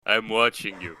I'm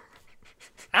watching you.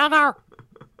 Anna!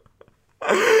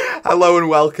 Hello and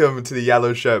welcome to the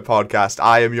Yellow Shirt Podcast.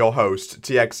 I am your host,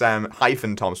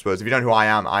 TXM-Tom Spoors. If you don't know who I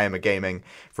am a gaming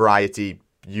variety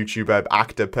YouTuber,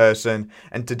 actor, person.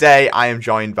 And today I am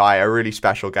joined by a really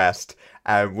special guest.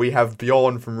 We have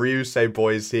Bjorn from Ryuusei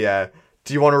Boys here.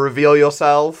 Do you want to reveal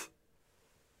yourself?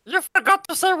 You forgot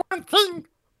to say one thing!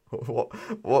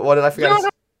 What did I forget to say?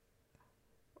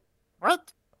 Wait.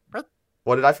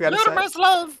 What did I forget to say? You're my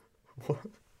slave!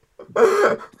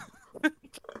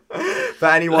 For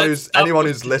anyone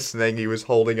who's listening, he was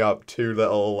holding up two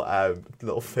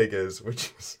little figures,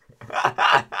 which is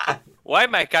Why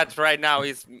my cat right now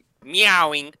is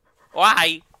meowing?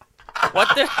 Why?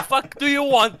 What the fuck do you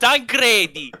want,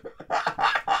 Tancredi?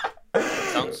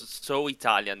 Sounds so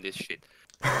Italian, this shit.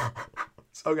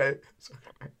 It's okay.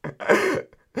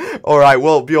 All right,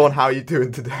 well, Bjorn, how are you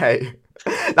doing today?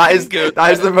 That is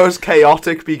the most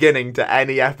chaotic beginning to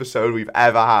any episode we've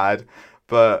ever had,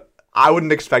 but I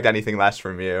wouldn't expect anything less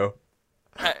from you.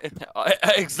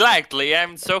 Exactly,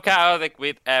 I'm so chaotic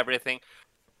with everything.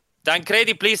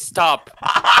 Tancredi, please stop.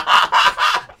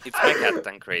 It's my cat,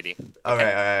 Tancredi.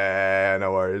 Okay,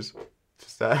 no worries.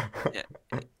 Just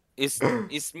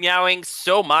It's meowing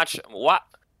so much. What?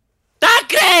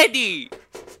 Tancredi!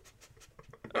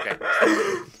 Okay.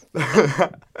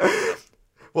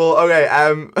 Well, okay,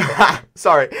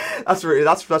 sorry, that's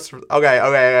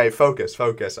okay, focus,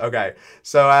 okay,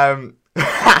 so,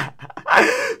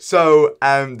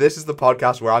 this is the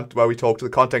podcast where we talk to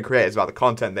the content creators about the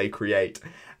content they create,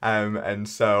 and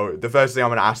so the first thing I'm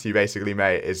going to ask you basically,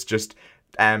 mate, is just,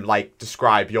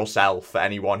 describe yourself for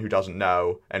anyone who doesn't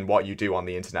know, and what you do on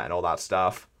the internet and all that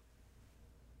stuff.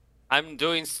 I'm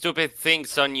doing stupid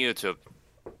things on YouTube.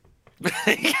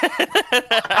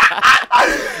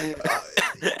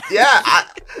 Yeah,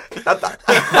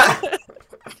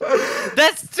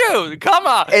 That's true. Come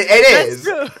on, it is.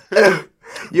 True.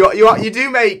 You do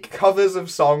make covers of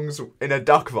songs in a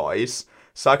duck voice,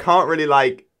 so I can't really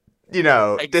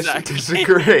Exactly.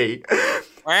 disagree.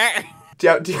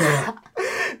 do you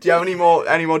have any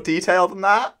more detail than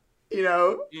that?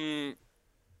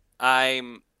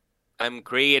 I'm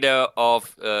creator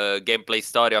of gameplay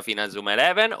story of Inazuma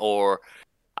 11, or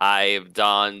I've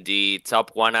done the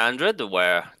top 100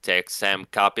 where TXM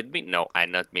copied me. No, I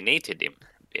nominated him.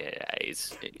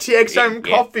 TXM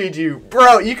copied you,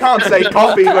 bro. You can't say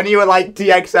copied when you were like,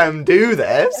 TXM do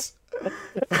this.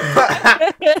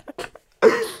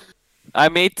 I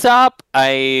made top.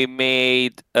 I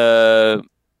made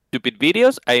stupid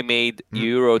videos. I made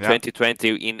Euro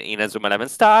 2020 in Inazuma 11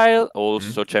 style,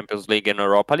 also Champions League and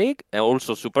Europa League, and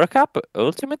also Super Cup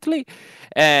ultimately.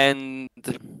 And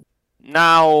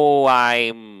now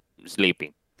I'm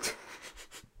sleeping.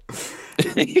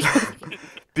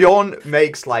 Bjorn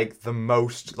makes the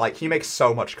most, he makes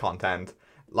so much content,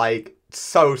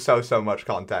 so much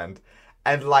content,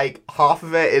 and half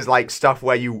of it is stuff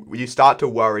where you start to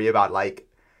worry about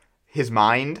his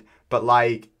mind, but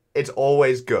it's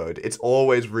always good. It's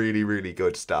always really, really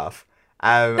good stuff.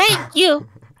 Thank you.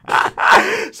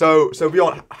 So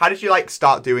Bjorn, how did you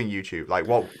start doing YouTube?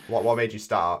 What made you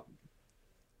start?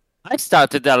 I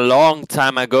started a long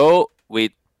time ago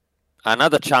with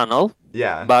another channel.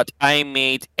 Yeah. But I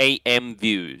made AM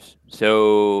views.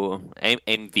 So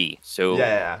AMV. So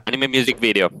anime music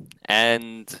video.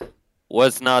 And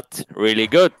was not really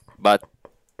good, but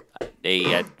they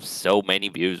had so many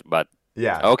views, but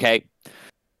okay.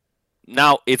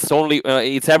 Now it's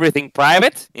everything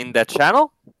private in that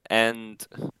channel, and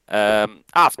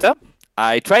after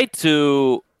I tried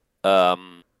to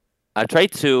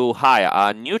hire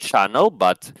a new channel,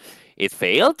 but it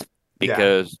failed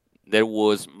because there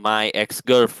was my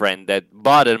ex-girlfriend that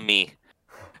bothered me.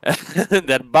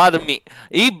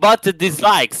 He bought the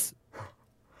dislikes.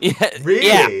 Really?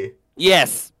 Yeah.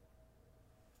 Yes.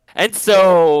 And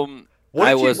so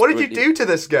what did you do to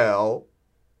this girl?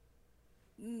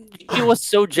 She was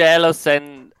so jealous,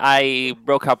 and I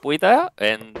broke up with her,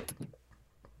 and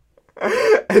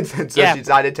and so she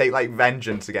decided to take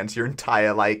vengeance against your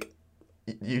entire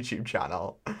YouTube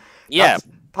channel. Yeah,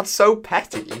 that's so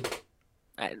petty.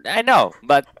 I know,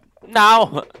 but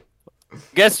now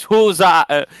guess who's up,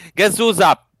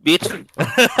 bitch.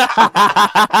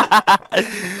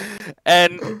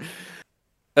 And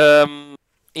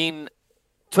in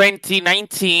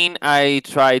 2019, I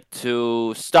tried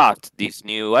to start this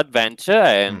new adventure,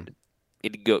 and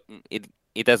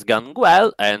it has gone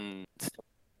well. And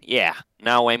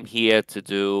now I'm here to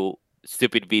do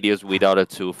stupid videos with other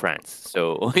two friends.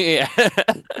 So yeah.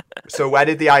 So where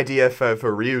did the idea for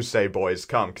Ryuusei Boys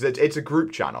come? Because it's a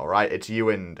group channel, right? It's you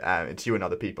and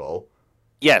other people.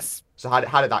 Yes. So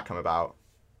how did that come about?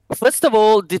 First of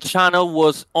all, the channel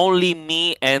was only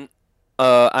me and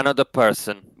another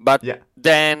person. But Yeah.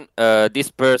 then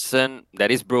this person,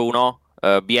 that is Bruno,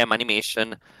 BM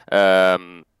Animation,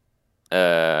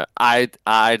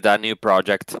 hired a new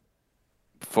project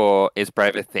for his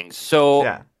private thing. So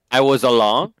Yeah. I was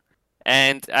alone,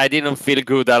 and I didn't feel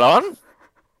good alone.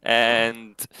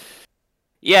 And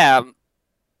yeah,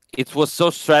 it was so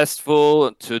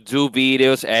stressful to do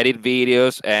videos, edit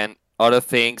videos, and other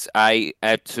things. I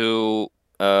had to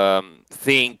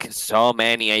think so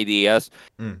many ideas,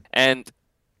 Mm. and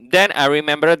then I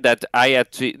remembered that I had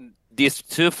these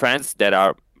two friends that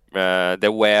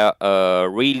were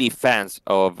really fans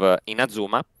of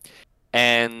Inazuma,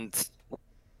 and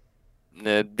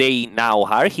they now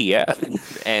are here,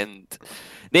 and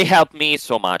they helped me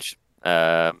so much.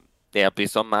 They helped me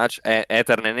so much.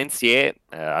 Eternenensie,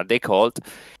 are they called?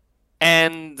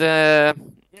 And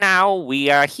now we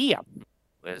are here.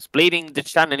 We're splitting the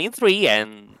channel in three,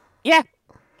 and yeah.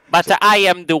 But So I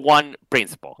am the one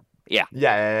principal. Yeah.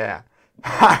 yeah.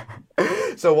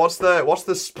 So what's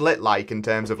the split like in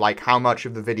terms of like how much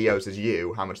of the videos is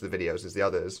you, how much of the videos is the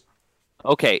others?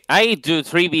 Okay. I do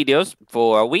 3 videos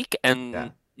for a week, Yeah.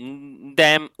 and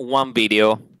them one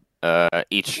video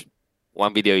each.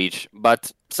 One video each.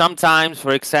 But sometimes,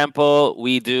 for example,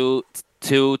 we do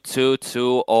 2, 2,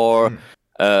 2, or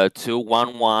Mm. 2,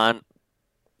 1, 1.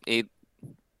 It.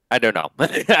 I don't know.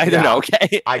 I don't know. Yeah.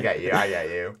 Okay. I get you. I get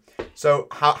you. So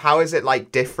how is it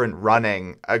like different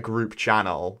running a group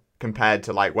channel compared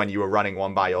to like when you were running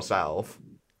one by yourself?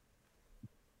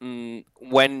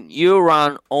 When you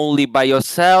run only by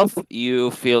yourself,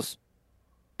 you feel,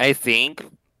 I think,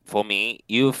 for me,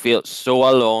 you feel so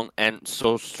alone and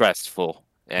so stressful.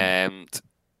 Mm. And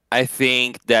I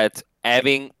think that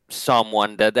having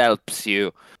someone that helps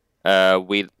you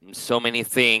with so many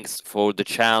things for the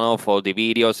channel, for the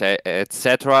videos,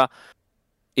 etc.,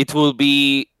 it will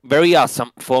be very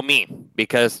awesome for me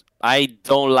because I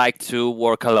don't like to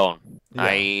work alone.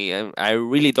 Yeah. I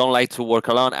really don't like to work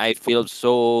alone. I feel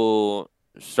so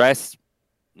stressed,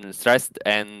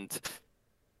 and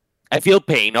I feel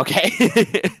pain. Okay.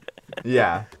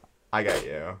 Yeah. I get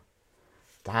you.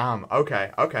 Damn.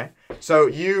 Okay. Okay. So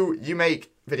you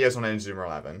make videos on Inazuma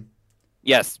 11,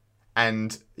 Yes.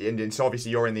 and so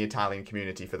obviously you're in the Italian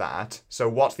community for that. So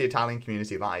what's the Italian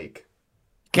community like?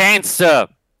 Cancer.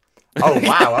 Oh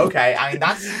wow. Okay. I mean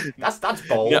that's No,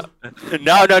 bold.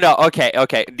 no. Okay,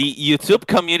 okay. The YouTube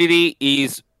community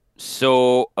is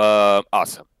so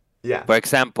awesome. Yeah. For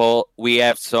example, we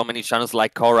have so many channels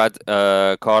like Conrad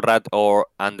or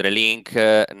Andrelink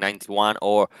 91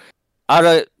 or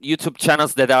other YouTube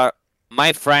channels that are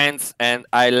my friends, and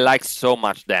I like so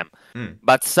much them. Mm.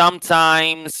 But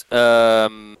sometimes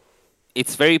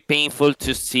it's very painful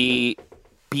to see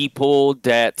people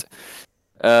that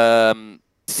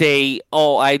say,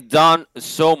 "Oh, I done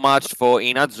so much for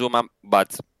Inazuma,"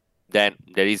 but then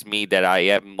there is me that I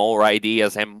have more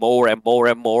ideas and more and more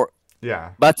and more.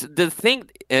 Yeah. But the thing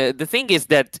is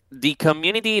that the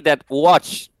community that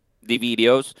watch the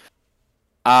videos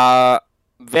are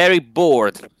very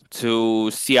bored to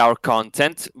see our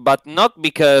content, but not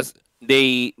because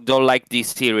they don't like this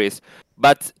series,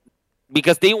 but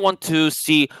because they want to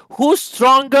see who's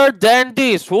stronger than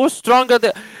this, who's stronger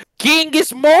than King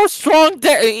is more is stronger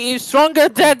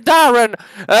than Darren.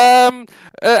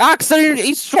 Axel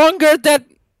is stronger than.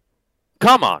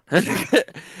 Come on,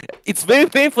 it's very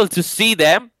painful to see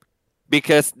them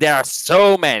because there are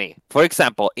so many. For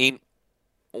example, in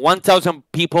 1,000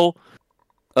 people,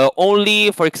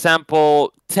 only, for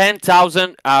example,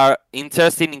 10,000 are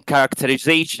interested in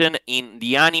characterization in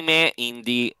the anime,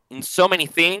 in so many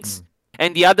things, Mm.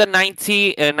 and the other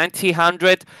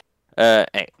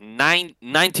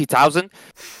 90,000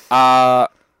 are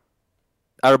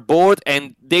bored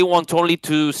and they want only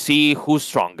to see who's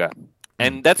stronger, Mm.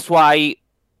 and that's why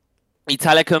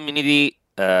Italian community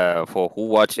for who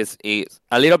watches is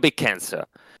a little bit cancer.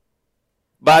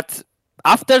 But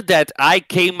after that, I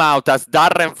came out as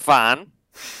Darren fan.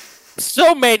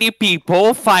 So many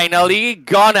people finally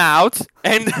gone out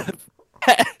and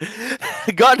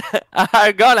gone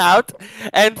out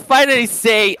and finally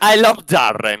say I love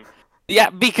Darren. Yeah,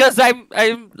 because I'm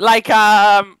like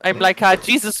a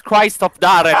Jesus Christ of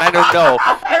Darren. I don't know.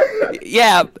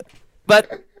 Yeah,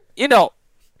 but you know,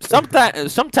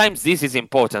 sometimes this is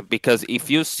important because if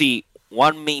you see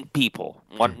one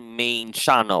main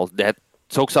channel that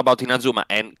talks about Inazuma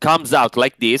and comes out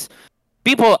like this,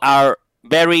 people are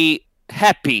very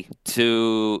happy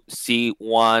to see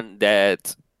one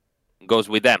that goes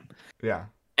with them. Yeah.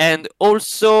 And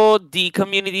also the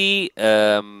community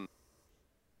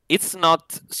it's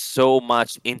not so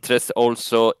much interest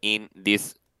also in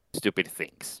these stupid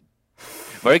things.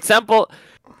 For example,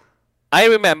 I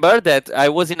remember that I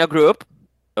was in a group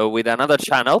with another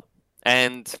channel,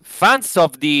 and fans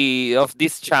of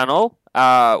this channel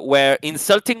were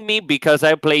insulting me because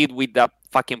I played with the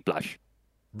fucking plush.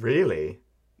 Really?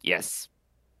 Yes.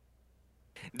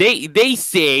 They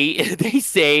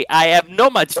say I have no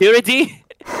maturity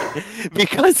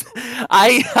because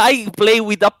I play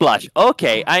with a plush.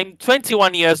 Okay, I'm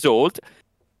 21 years old.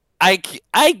 I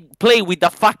play with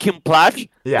a fucking plush.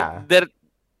 Yeah.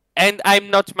 And I'm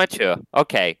not mature.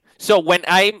 Okay. So when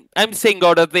I'm saying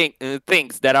other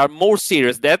things that are more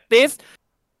serious than this,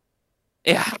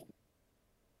 yeah.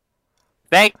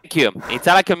 Thank you.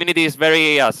 Italian community is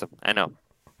very awesome. I know.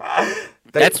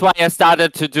 That's why I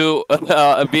started to do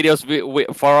videos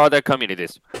for other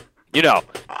communities. You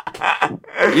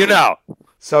know.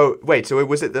 So wait, so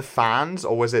was it the fans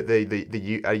or was it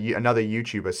another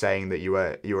YouTuber saying that you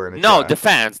were immature? No, the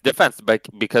fans, but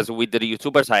because with the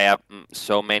YouTubers I have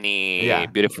so many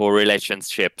beautiful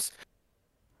relationships.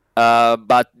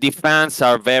 But the fans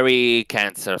are very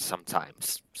cancer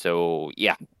sometimes. So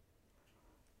yeah.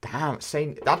 Damn,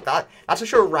 saying that's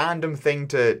such a random thing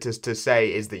to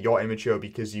say, is that you're immature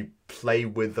because you play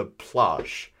with the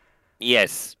plush.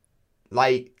 Yes.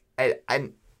 Like,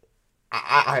 and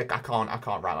I can't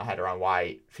wrap my head around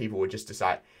why people would just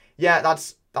decide. Yeah,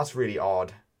 that's really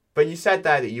odd. But you said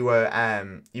there that you've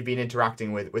been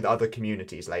interacting with other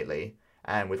communities lately,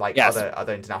 and with like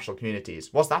other international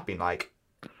communities. What's that been like?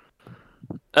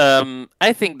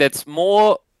 I think that's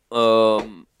more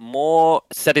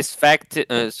satisfaction.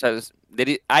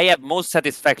 I have more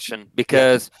satisfaction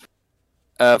because,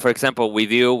 for example,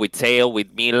 with you, with Tail,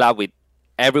 with Mila, with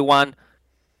everyone,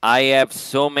 I have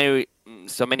so many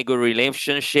good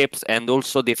relationships, and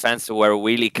also the fans were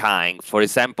really kind. For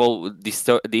example,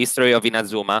 the history of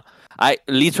Inazuma, I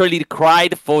literally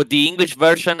cried for the English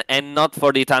version and not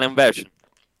for the Italian version,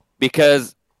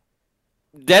 because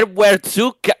there were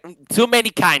too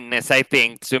many kindness, I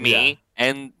think, to me,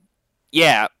 and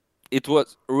it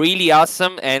was really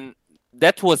awesome, and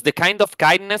that was the kind of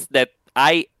kindness that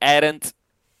I hadn't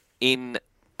in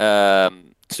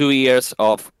 2 years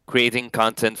of creating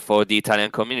content for the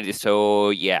Italian community.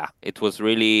 So it was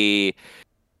really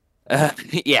I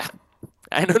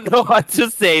don't know how to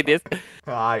say this.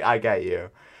 I get you.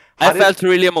 I felt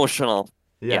really emotional.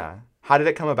 Yeah. How did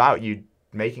it come about, you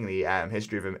making the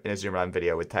history of Inazuma Eleven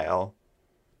video with Tail?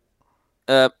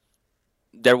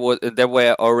 There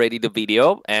were already the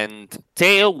video, and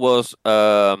Tail was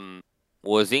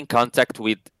in contact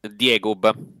with Diego,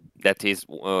 that is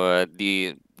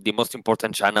the most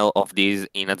important channel of this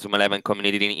Inazuma 11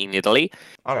 community in Italy.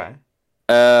 Okay.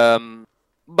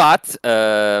 But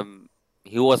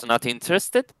he was not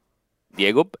interested,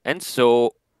 Diego, and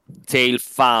so Tail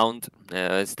found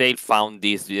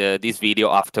this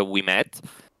video after we met,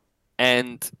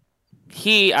 and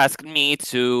he asked me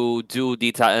to do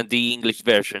the English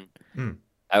version.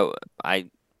 What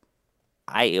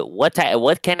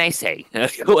can I say?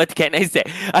 What can I say?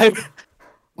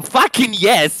 Fucking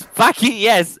yes.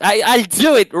 I'll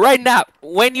do it right now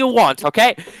when you want.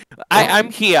 Okay, I'm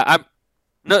here. I'm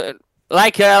no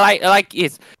like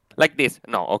this. Like this.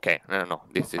 No, okay. No.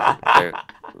 This is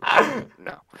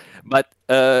no. But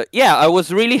I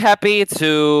was really happy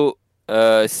to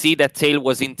see that Tail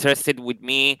was interested with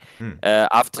me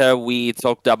after we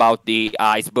talked about the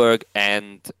iceberg,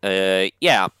 and I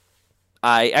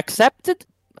accepted.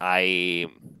 I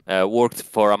worked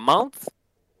for a month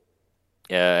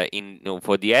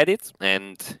for the edits,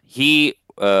 and he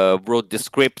wrote the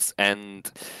scripts,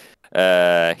 and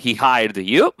he hired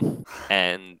you,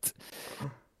 and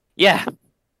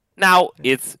now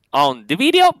it's on the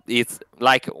video. It's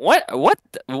like what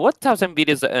 1,000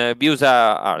 views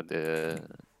are the?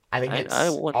 I think it's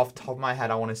off the top of my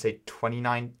head. I want to say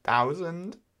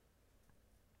 29,000.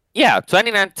 Yeah,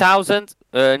 29,000,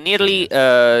 nearly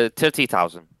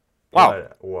 30,000. Wow.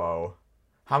 Whoa.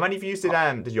 How many views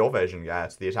did your version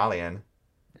get, the Italian?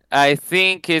 I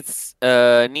think it's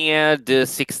near the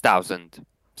 6,000.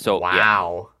 So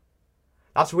wow.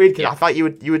 That's weird, because I thought you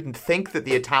would think that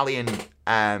the Italian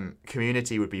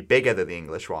community would be bigger than the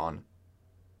English one.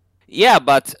 Yeah,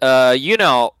 but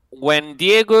when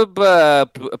Diego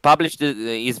published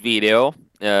his video,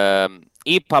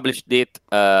 he published it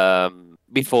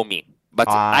before me. But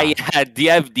I had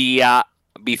the idea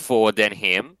before than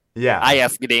him. Yeah. I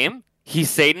asked him. He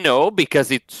said no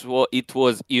because it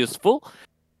was useful,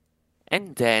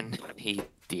 and then he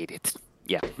did it.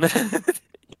 Yeah.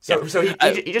 So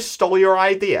he just stole your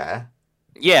idea?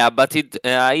 Yeah, but he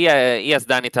has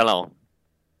done it alone.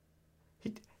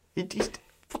 He's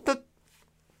what the,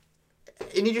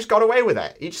 and he just got away with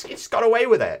it. He just got away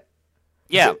with it.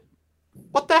 Yeah.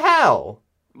 What the hell?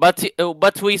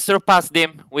 But we surpassed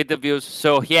him with the views.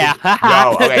 So yeah.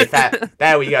 Yo, okay,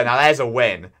 there we go. Now there's a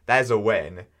win. There's a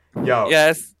win. Yo.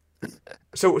 Yes.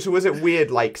 So was it weird,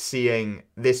 like, seeing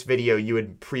this video you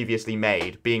had previously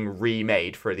made being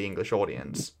remade for the English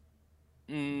audience?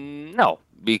 No,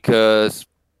 because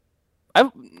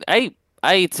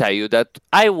I tell you that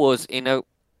I was in a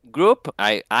group.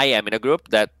 I am in a group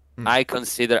that I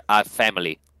consider a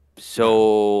family.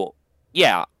 So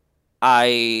yeah,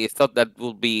 I thought that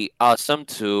would be awesome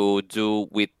to do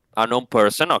with a known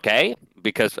person. Okay,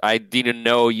 because I didn't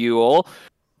know you all,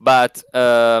 but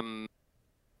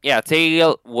yeah,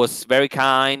 Tail was very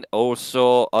kind.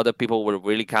 Also, other people were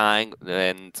really kind,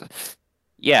 and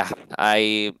yeah,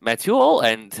 I met you all,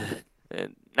 and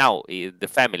now the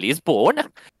family is born,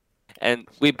 and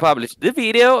we published the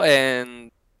video, and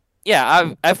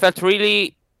yeah, I felt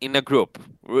really in a group,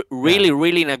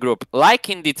 really in a group,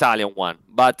 like in the Italian one,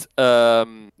 but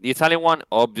the Italian one,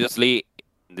 obviously,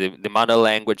 the mother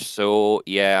language, so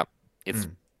yeah,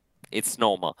 it's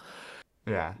normal.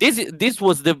 Yeah. This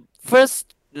was the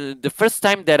first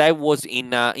time that I was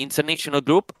in an international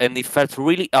group, and it felt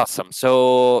really awesome.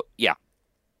 So yeah,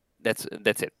 that's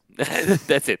it.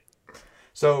 That's it.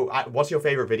 So, what's your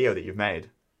favorite video that you've made?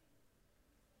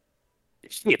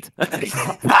 Shit, I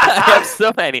have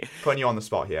so many. Putting you on the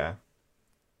spot here.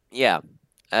 Yeah,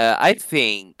 I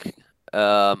think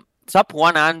top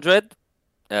 100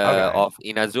 of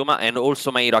Inazuma, and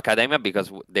also My Hero Academia,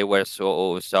 because they were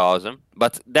so awesome.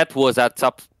 But that was at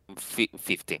top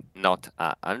 50, not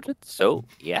 100. So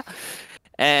yeah,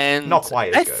 and not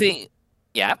quite as good. Think,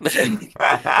 yeah,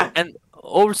 and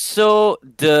also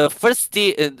the first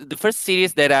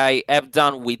series that I have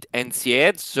done with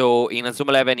NCAD, so Inazuma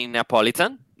 11 in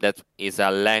Napolitan. That is a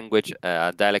language,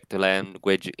 dialect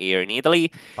language here in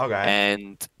Italy. Okay.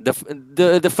 And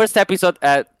the first episode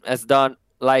has done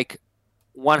like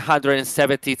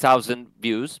 170,000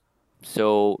 views.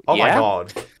 So oh my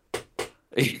god.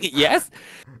 Yes,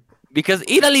 because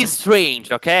Italy is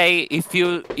strange. Okay, if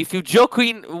you joke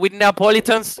with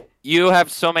Napolitans, you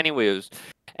have so many views.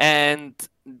 And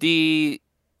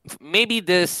maybe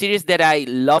the series that I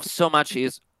love so much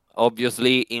is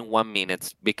obviously in 1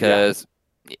 minute, because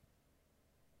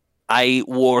I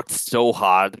worked so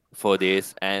hard for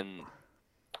this, and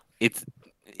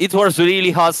it was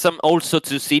really awesome also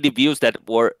to see the views that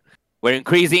were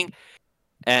increasing,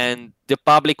 and the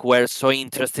public were so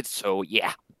interested. So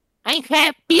yeah, I'm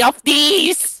happy of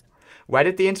this. Where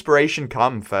did the inspiration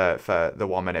come for the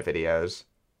 1 minute videos?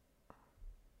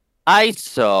 I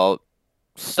saw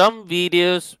some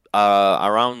videos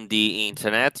around the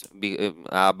internet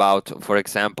about, for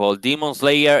example, Demon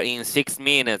Slayer in 6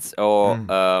 minutes, or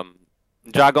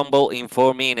Dragon Ball in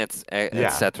 4 minutes,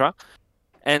 etc.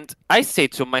 And I say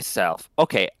to myself,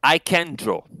 okay, I can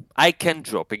draw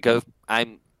because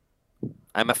I'm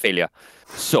a failure.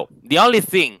 So the only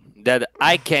thing that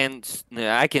I can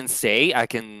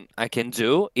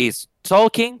do is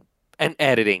talking and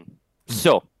editing.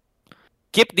 So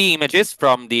keep the images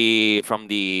from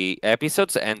the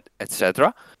episodes and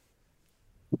etc.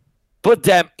 Put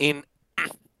them in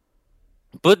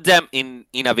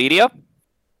a video.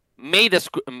 Make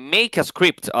a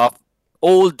script of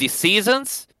all the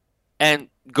seasons and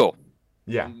go.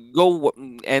 Yeah. Go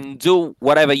and do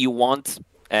whatever you want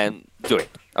and do it.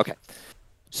 Okay.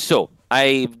 So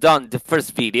I've done the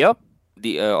first video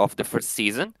of the first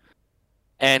season,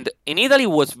 and in Italy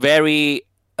was very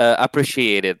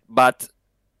appreciated, but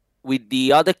with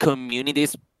the other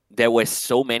communities, there were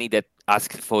so many that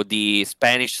asked for the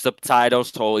Spanish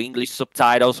subtitles or English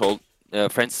subtitles or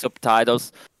French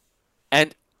subtitles,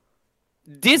 and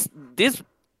this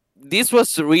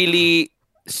was really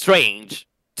strange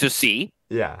to see.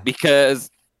 Yeah. Because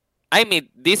I made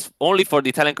this only for the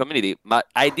Italian community, but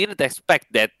I didn't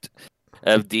expect that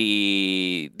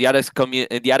the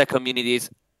other communities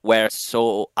were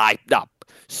so hyped up.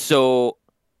 So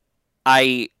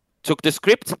I took the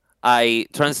script, I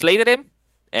translated it,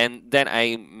 and then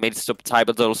I made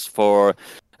subtitles for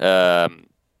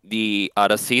the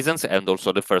other seasons and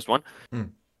also the first one.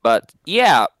 But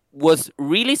yeah, was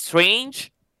really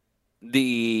strange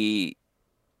the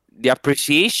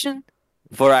appreciation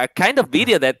for a kind of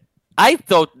video that I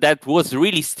thought that was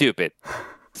really stupid.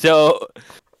 So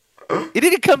it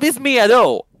didn't convince me at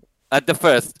all at the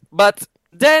first. But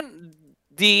then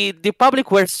the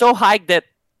public were so hyped that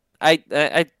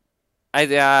I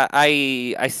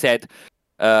said,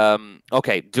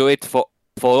 okay, do it for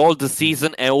all the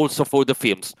season and also for the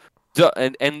films.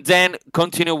 And then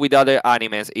continue with other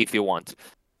animes if you want.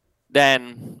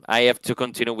 then I have to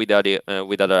continue with other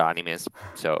animes.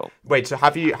 So Wait, so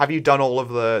have you done all of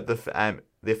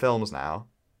the films now?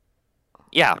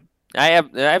 yeah,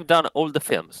 I've done all the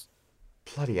films.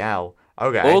 Bloody hell.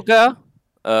 Okay. Olga,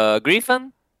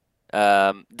 Griffin,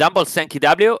 Dumble Senki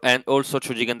W, and also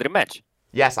Chujigan Dream Match.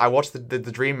 Yes, I watched the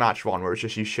Dream Match one where it's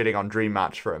just you shitting on Dream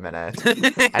Match for a minute.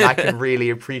 And I can really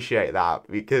appreciate that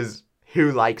because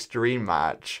who likes Dream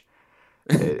Match?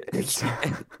 It's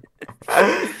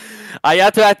I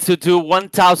had to do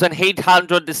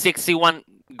 1,861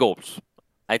 goals.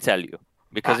 I tell you,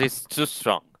 because it's too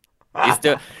strong.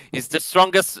 It's the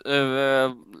strongest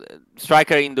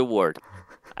striker in the world.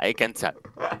 I can tell.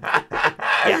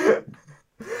 Yeah.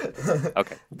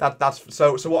 Okay. That's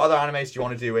so. So what other animes do you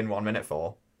want to do in 1 minute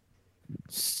for?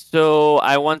 So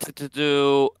I wanted to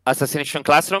do Assassination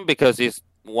Classroom because it's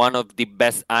one of the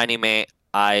best anime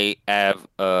I have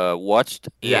watched.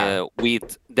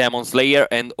 With Demon Slayer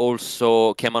and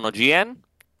also Kemono GN.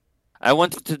 I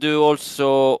wanted to do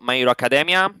also My Hero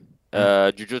Academia,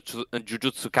 Jujutsu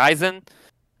Kaisen.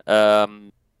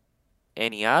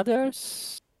 Any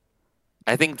others?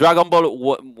 I think Dragon Ball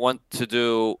want to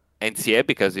do NCA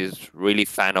because he's really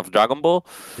fan of Dragon Ball.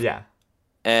 Yeah.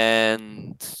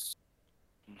 And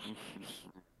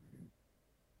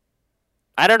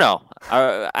I don't know.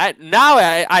 I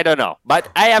don't know, but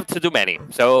I have to do many.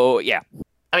 So yeah.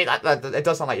 I mean, it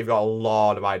does sound like you've got a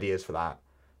lot of ideas for that.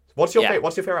 What's your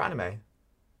favorite anime?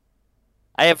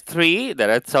 I have 3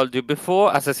 that I told you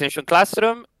before: Assassination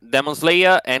Classroom, Demon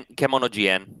Slayer, and Kemono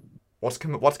GN. What's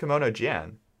Kemono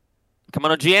GN?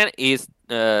 Kemono GN is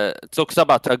talks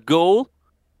about a goal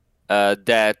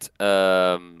that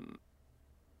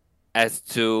as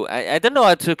to I don't know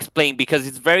how to explain because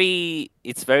it's very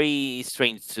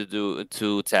strange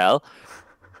to tell,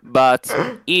 but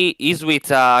he is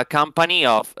with a company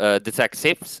of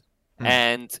detectives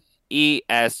and he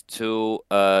has to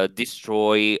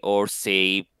destroy or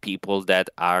save people that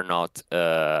are not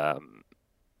how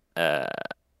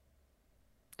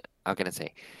can I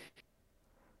say,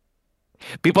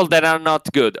 people that are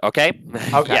not good. Okay.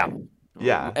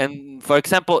 Yeah. And for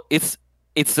example, it's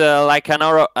like an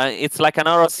horror. It's like an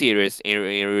horror series in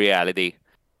reality,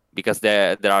 because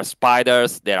there are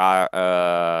spiders. There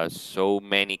are so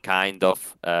many kind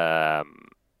of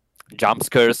jump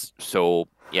scares. So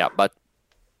yeah, but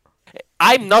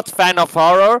I'm not fan of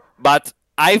horror, but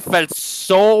I felt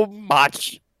so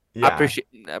much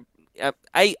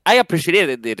I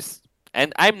appreciated this,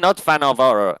 and I'm not fan of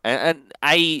horror, and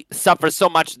I suffer so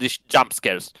much these jump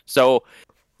scares. So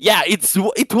yeah,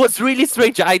 it was really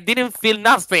strange. I didn't feel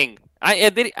nothing. I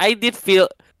did feel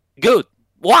good.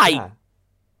 Why? Yeah.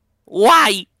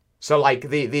 Why? So like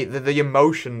the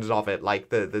emotions of it, like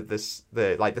the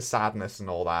like the sadness and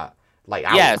all that, like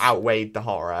outweighed the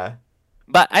horror.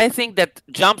 But I think that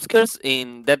jump scares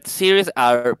in that series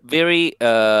are very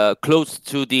close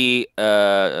to the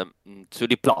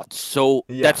plot. So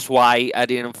that's why I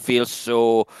didn't feel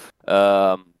so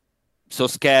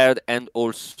scared, and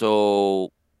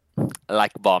also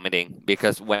like vomiting,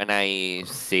 because when I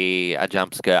see a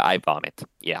jump scare, I vomit.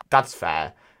 Yeah, that's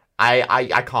fair.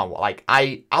 I can't, like,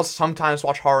 I'll sometimes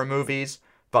watch horror movies,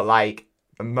 but like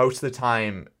most of the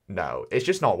time, no, it's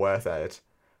just not worth it.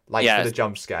 Like for the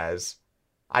jump scares,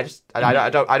 I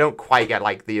don't quite get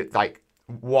like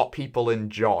what people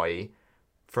enjoy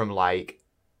from like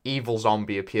evil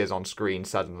zombie appears on screen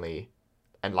suddenly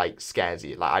and like scares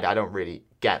you. Like I don't really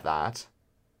get that.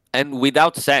 And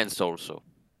without sense also.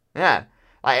 Yeah,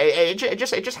 like it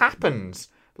just happens.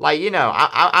 Like, you know,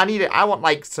 I need it. I want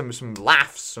like some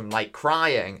laughs, some like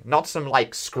crying, not some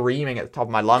like screaming at the top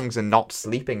of my lungs and not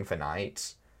sleeping for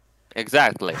nights.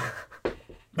 Exactly.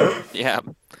 Yeah.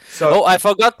 So I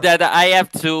forgot that I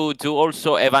have to do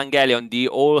also Evangelion, the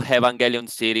whole Evangelion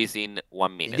series in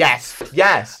 1 minute. Yes.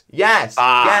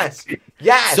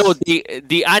 So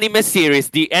the anime series,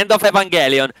 the end of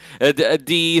Evangelion,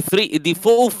 the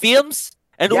 4 films,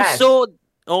 and also.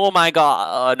 Oh my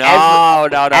god! No.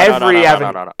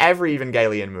 Every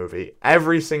Evangelion movie,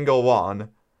 every single one,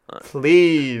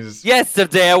 please.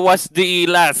 Yesterday was the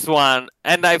last one,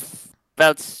 and I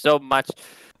felt so much.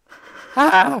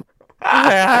 I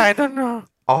don't know.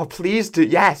 Oh, please do!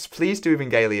 Yes, please do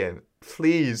Evangelion,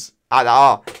 please.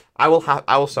 I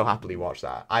will so happily watch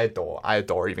that. I adore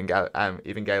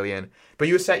Evangelion. But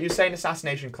you were saying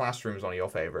Assassination Classroom is one of your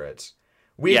favorites.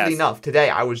 Weirdly enough, today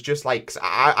I was just like,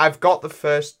 I've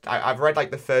read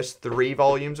like the first 3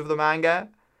 volumes of the manga,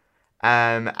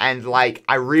 and like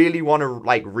I really want to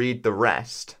like read the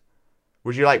rest.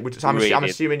 Would you like? I'm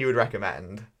assuming you would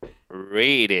recommend.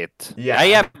 Read it. Yeah. I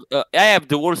have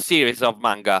the whole series of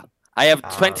manga. I have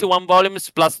 21 volumes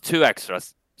plus 2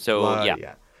 extras. So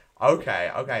yeah.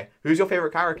 Okay. Who's your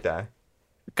favorite character?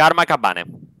 Karma Kabane,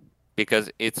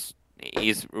 because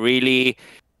he's really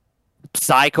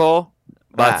psycho,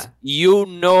 but you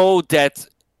know that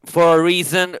for a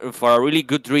reason, for a really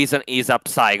good reason, he's a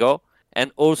psycho,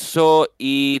 and also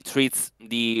he treats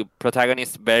the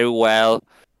protagonist very well.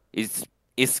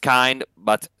 Is kind,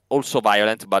 but also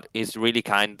violent, but he's really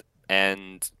kind,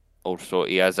 and also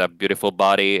he has a beautiful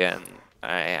body, and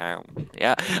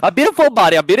yeah, a beautiful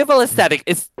body, a beautiful aesthetic.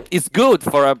 It's good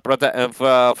for a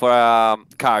for a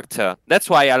character. That's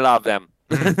why I love them.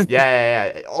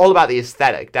 Yeah. All about the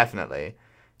aesthetic, definitely.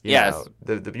 You Yes.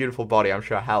 know, the beautiful body, I'm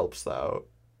sure, helps, though.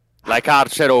 Like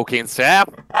Archer Hawkins, yeah?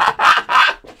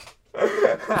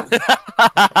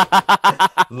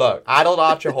 Look, adult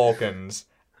Archer Hawkins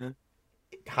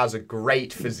has a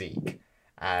great physique.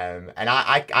 And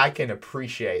I can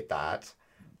appreciate that.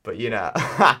 But, you know...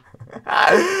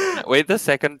 Wait a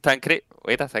second, Tancred.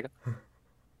 Wait a second.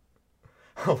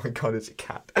 Oh my god, it's a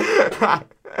cat.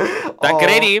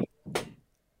 Tancredi!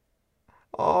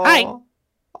 Oh. Hi!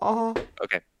 Oh.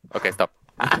 Okay, stop.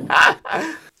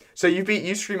 So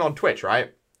you stream on Twitch,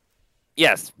 right?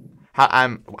 Yes.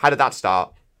 How did that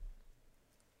start?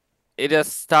 It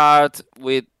just start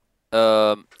with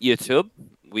YouTube.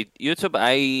 With YouTube,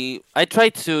 I try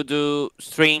to do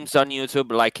streams on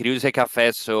YouTube like Ryuusei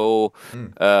Cafe, so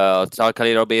talk a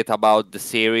little bit about the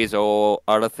series or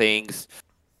other things.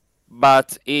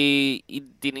 But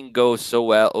it didn't go so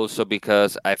well, also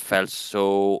because I felt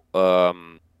so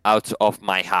out of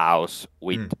my house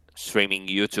with streaming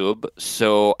YouTube.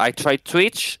 So I tried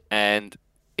Twitch, and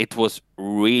it was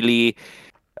really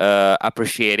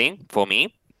appreciating for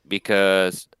me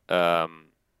because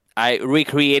I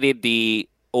recreated the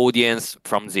audience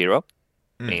from zero,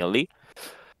 mainly.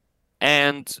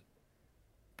 And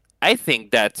I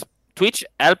think that Twitch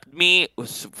helped me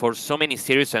for so many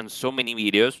series and so many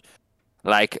videos,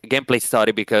 like gameplay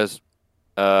study, because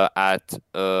at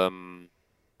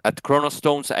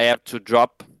Chronostones I had to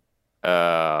drop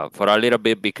for a little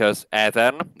bit because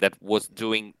Ethan, that was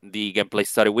doing the gameplay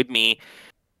study with me,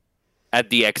 at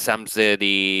the exams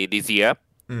this year,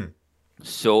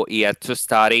 so he had to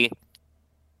study,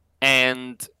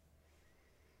 and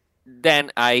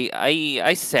then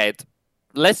I said,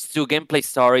 let's do gameplay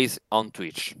stories on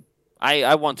Twitch.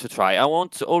 I want to try. I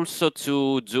want also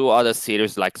to do other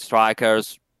series like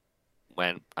Strikers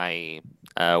when I'm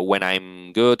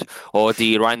good, or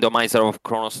the randomizer of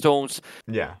Chronostones.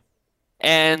 Yeah.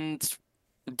 And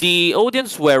the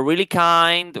audience were really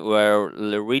kind, were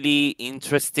really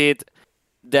interested,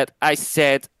 that I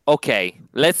said, okay,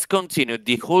 let's continue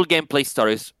the whole gameplay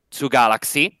stories to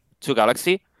Galaxy,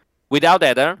 without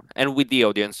Ether and with the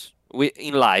audience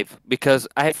in live, because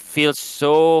I feel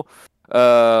so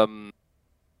I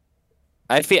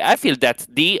feel that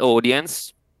the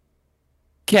audience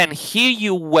can hear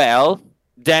you well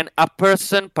than a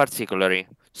person particularly.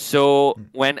 So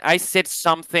when I said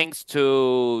some things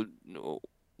to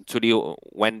the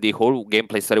when the whole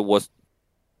gameplay study was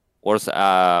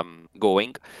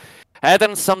going,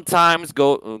 Adam sometimes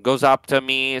goes after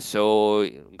me, so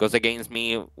goes against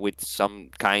me with some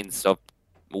kinds of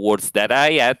words that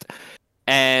I had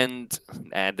and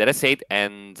that I said,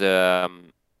 and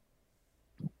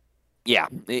yeah,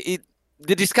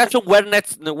 the discussion were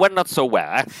not so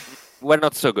well, were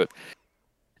not so good.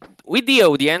 With the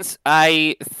audience,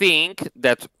 I think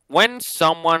that when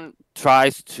someone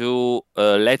tries to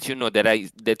let you know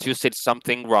that you said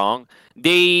something wrong,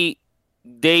 they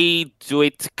do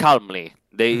it calmly.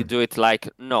 They do it like,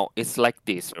 no, it's like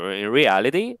this in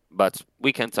reality, but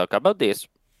we can talk about this.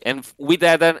 And with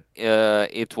Adam,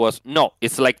 it was, no,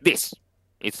 it's like this.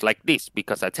 It's like this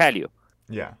because I tell you.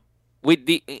 Yeah. With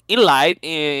the in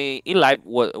live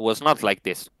was not like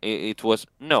this. It was,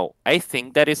 no, I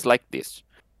think that is like this.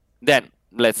 Then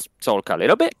let's talk a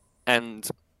little bit, and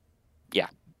yeah,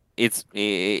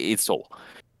 it's all.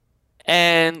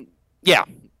 And yeah,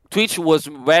 Twitch was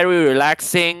very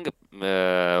relaxing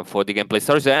for the gameplay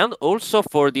stories, and also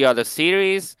for the other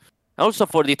series, also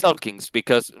for the talkings,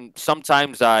 because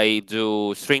sometimes I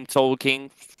do stream talking.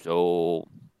 So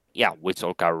yeah, we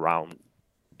talk around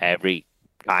every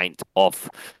kind of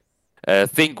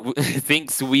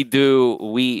things we do.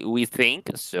 We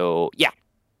think so. Yeah.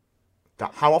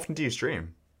 How often do you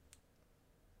stream?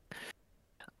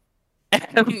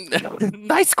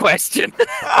 Nice question.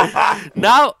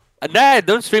 Now I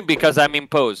don't stream because I'm in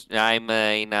pause. I'm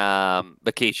in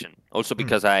vacation. Also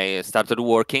because I started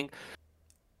working.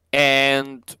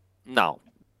 And now,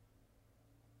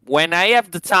 when I have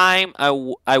the time, I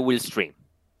will stream.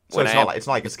 So it's not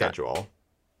like a schedule.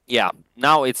 Yeah.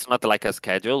 now it's not like a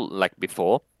schedule like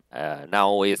before.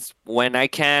 Now it's when I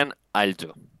can, I'll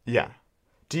do. Yeah.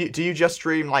 Do you just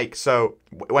stream like so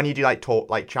when you do like talk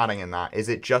like chatting in that, is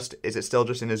it still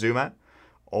just Inazuma?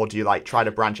 Or do you like try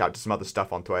to branch out to some other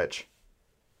stuff on Twitch?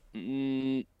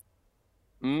 Mm,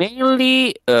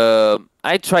 Mainly,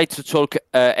 I try to talk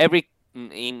every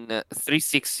in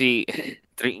 360, in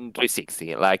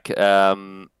 360, like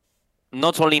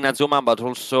not only in Azuma but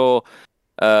also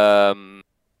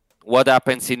what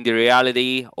happens in the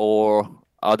reality or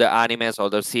other animes,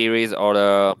 other series,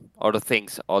 other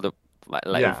things, other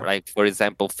Yeah. like for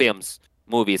example films,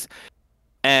 movies,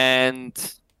 and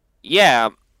yeah,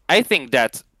 I think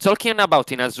that talking about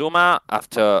Inazuma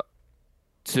after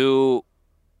two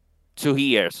 2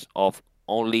 years of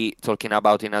only talking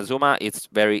about Inazuma, it's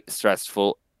very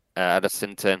stressful at a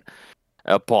certain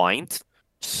point.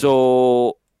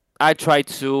 So I try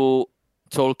to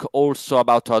talk also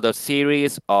about other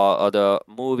series or other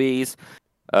movies,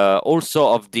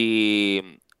 also of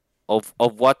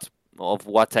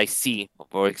what I see,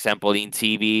 for example, in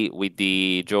TV with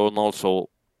the journals or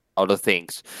other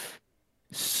things.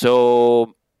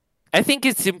 So I think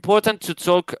it's important to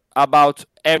talk about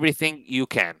everything you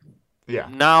can. Yeah.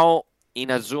 Now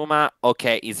Inazuma,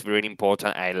 okay, is very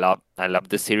important. I love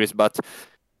the series, but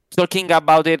talking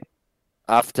about it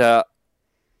after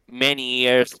many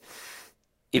years,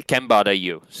 it can bother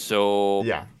you. So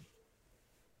Yeah.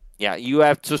 yeah, you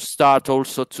have to start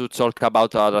also to talk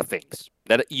about other things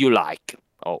that you like.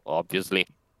 Oh, obviously.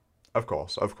 Of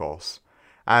course, of course.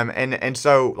 And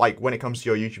so like when it comes to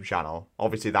your YouTube channel,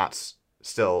 obviously that's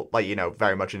still like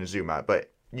very much Inazuma,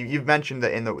 but you've mentioned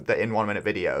that in 1 minute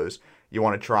videos you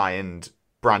want to try and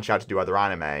branch out to do other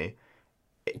anime.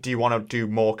 Do you want to do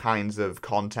more kinds of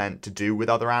content to do with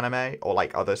other anime or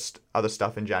like other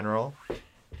stuff in general?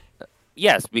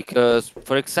 Yes, because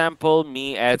for example,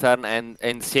 me, Ethan,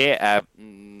 and say have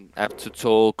to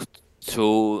talk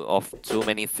of too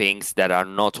many things that are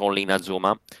not only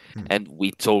Nazuma, and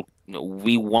we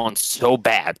want so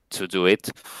bad to do it.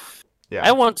 Yeah.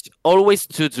 I want always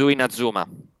to do Inazuma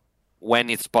when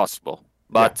it's possible,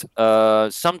 but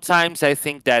sometimes I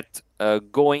think that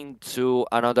going to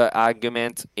another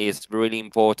argument is really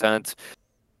important,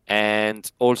 and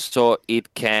also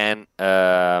it can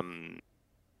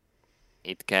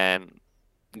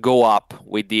go up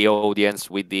with the audience,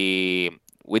 with the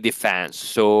fans.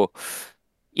 So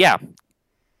yeah,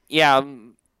 yeah,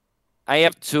 I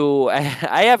have to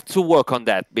I have to work on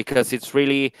that because it's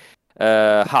really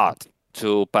hard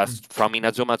to pass from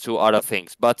Inazuma to other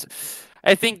things. But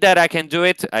I think that I can do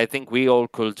it. I think we all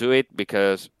could do it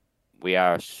because we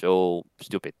are so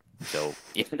stupid. So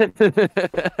yeah.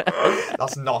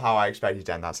 That's not how I expected you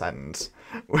to end that sentence.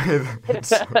 With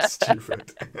so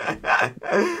stupid.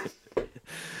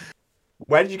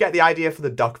 Where did you get the idea for the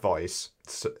duck voice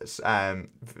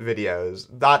videos?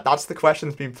 That's the question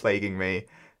that's been plaguing me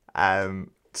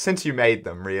since you made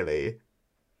them, really.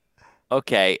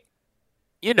 Okay,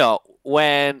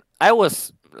 when I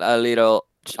was a little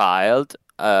child,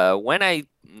 when I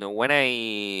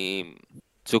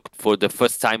took for the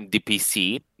first time the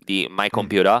PC, my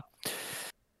computer,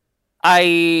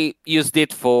 I used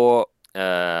it for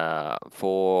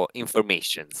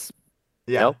informations.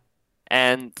 Yeah.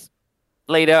 And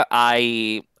later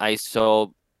I saw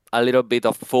a little bit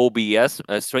of phobias,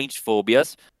 strange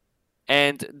phobias,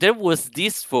 and there was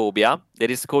this phobia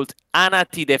that is called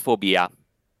anatidephobia.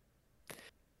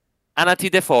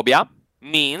 Anatidephobia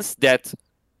means that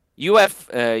you have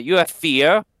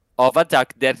fear of a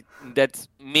duck that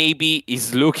maybe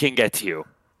is looking at you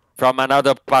from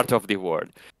another part of the world.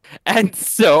 And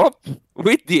so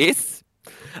with this,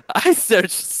 I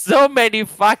searched so many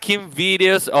fucking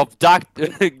videos of duck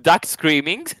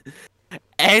screaming,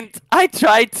 and I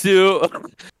tried to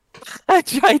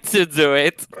do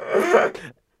it.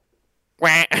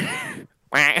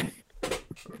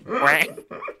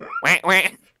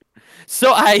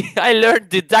 So I learned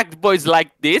the duck voice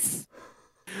like this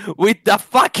with the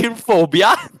fucking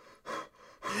phobia,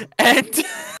 and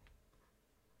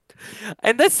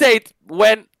I said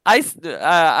when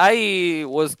I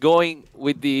was going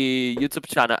with the YouTube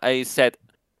channel, I said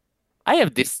I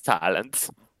have this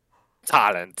talent.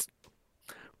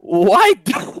 Why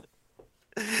don't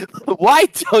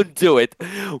do it?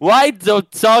 Why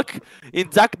don't talk in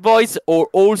duck voice or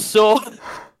also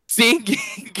singing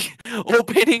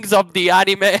openings of the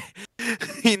anime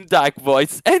in duck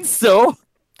voice? And so,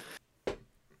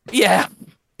 yeah,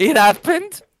 it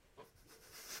happened.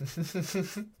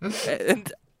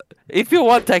 And if you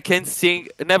want, I can sing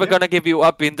Never Gonna Give You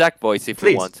Up in duck voice if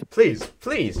you want. Please,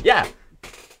 yeah.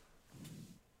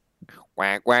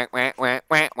 Quack, quack, quack, quack,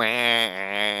 quack, quack. Quack, quack, quack, quack. Quack, quack, quack, quack. Quack, quack, quack, quack, quack, quack, quack, quack, quack. Quack, quack, quack, quack, quack, quack, quack, quack, quack. Quack. Quack, quack, quack, quack, quack, quack, quack, quack, quack. Quack, quack, quack, quack, quack. Quack, quack, quack, quack, quack. Quack, quack, quack, quack, quack. Quack, quack, quack, quack, quack, quack. Quack, quack, quack, quack, quack, quack, quack.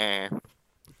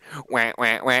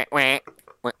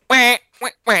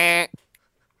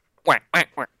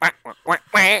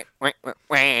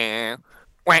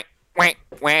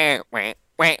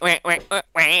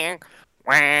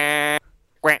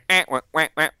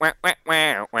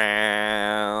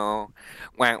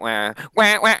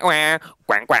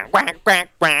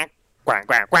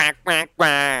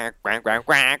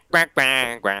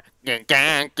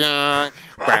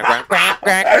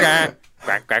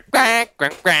 Quack, quack, quack,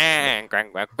 quack,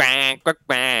 quack, quack, quack, quack, quack,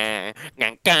 quack.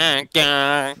 Quack, quack,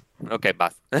 quack. Okay,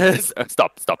 basta.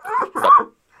 Stop.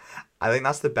 I think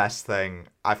that's the best thing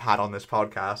I've had on this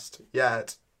podcast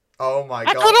yet. Oh my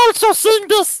I god. can also sing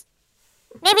this.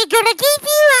 Never gonna give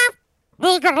you up.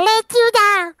 Never gonna let you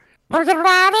down. We're gonna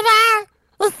ride it out.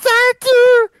 It's time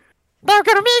to. Never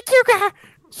gonna make you go.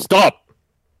 Stop.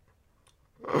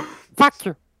 Fuck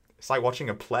you. It's like watching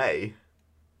a play.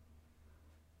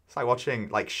 It's like watching,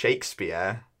 like,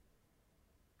 Shakespeare.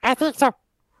 I think so.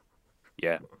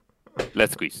 Yeah.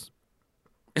 Let's squeeze.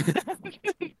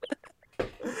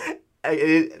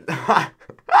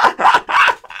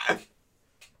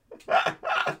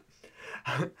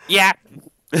 Yeah.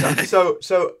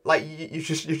 So, like, you've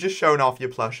just shown off your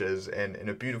plushes in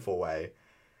a beautiful way.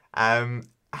 Have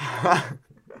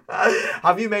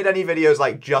you made any videos,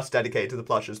 like, just dedicated to the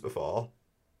plushes before?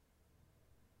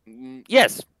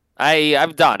 Yes,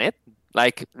 I've done it.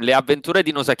 Like Le Avventure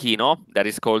di Nosakino, that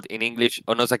is called in English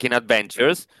Nosakino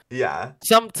Adventures. Yeah.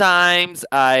 Sometimes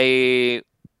I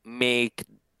make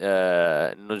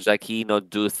Nosakino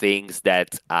do things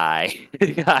that I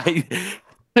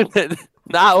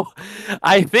now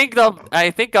I think of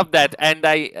that and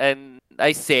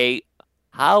I say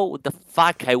how the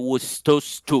fuck I was so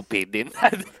stupid in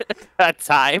that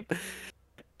time.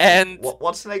 And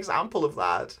what's an example of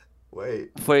that?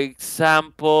 Wait. For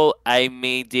example, I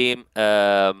made him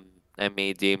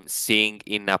sing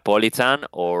in Napolitan,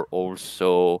 or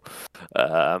also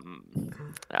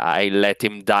I let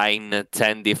him die in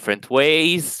 10 different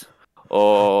ways,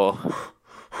 or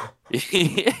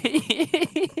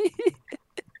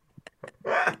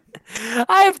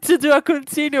I have to do a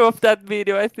continue of that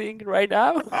video, I think, right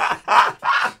now.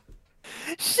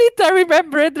 Shit, I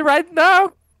remember it right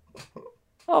now.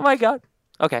 Oh my god.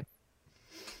 Okay.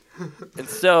 And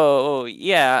so,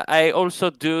 yeah, I also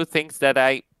do things that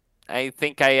I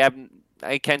think I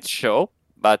can't show,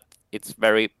 but it's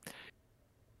very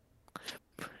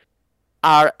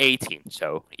R18,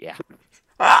 so yeah.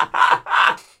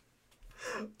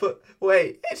 But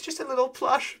wait, it's just a little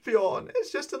plush, Bjorn.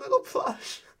 It's just a little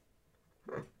plush.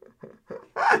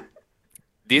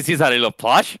 This is a little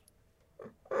plush.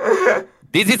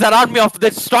 This is an army of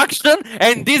destruction,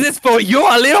 and this is for you,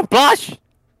 a little plush.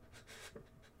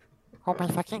 Oh my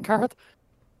fucking god.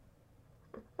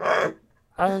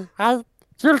 You'll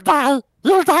die.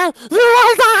 You'll die. You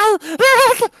will die.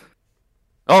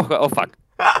 Oh fuck.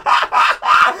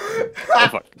 Oh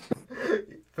fuck.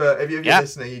 But if you're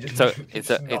listening, you just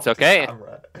it's okay.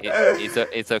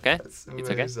 It's okay. That's it's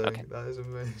okay. Okay. That is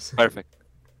amazing. Perfect.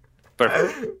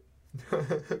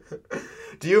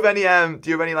 Do you have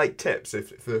any like tips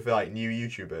for like new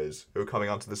YouTubers who are coming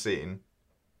onto the scene?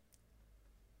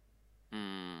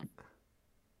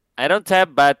 I don't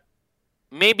have, but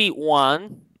maybe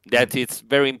one that is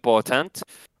very important.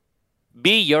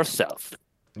 Be yourself,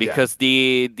 because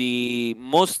the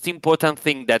most important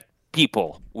thing that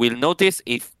people will notice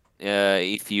if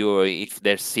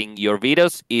they're seeing your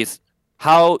videos is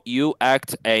how you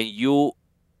act and you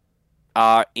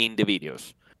are in the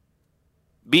videos.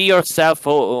 Be yourself.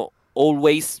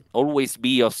 Always be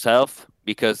yourself,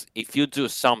 because if you do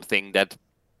something that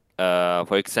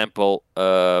for example,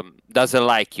 doesn't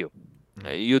like you,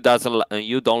 you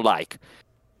don't like,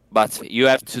 but you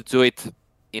have to do it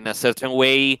in a certain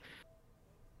way.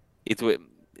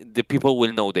 The people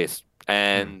will know this,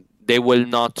 and they will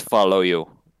not follow you.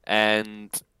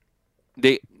 And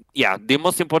the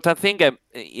most important thing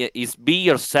is be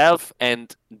yourself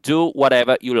and do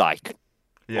whatever you like.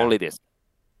 Yeah. Only this.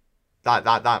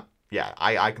 That yeah,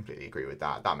 I completely agree with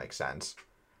that. That makes sense.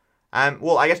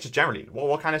 Well, I guess just generally,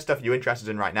 what kind of stuff are you interested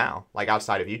in right now, like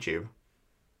outside of YouTube?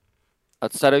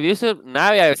 Outside of YouTube,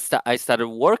 now I started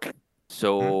work.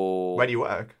 So where do you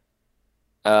work?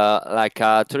 Like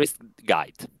a tourist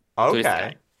guide. Okay. Tourist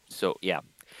guide. So yeah.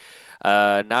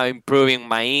 Now improving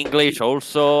my English.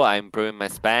 Also, I'm improving my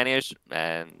Spanish,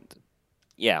 and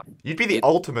yeah. You'd be the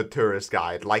ultimate tourist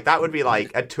guide. Like that would be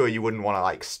like a tour you wouldn't want to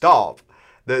like stop.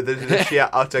 The sheer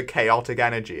utter chaotic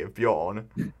energy of Bjorn.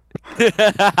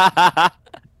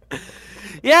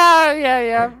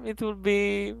 Yeah. It will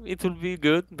be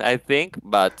good, I think.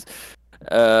 But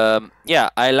Yeah,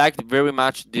 I liked very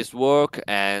much this work,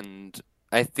 and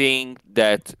I think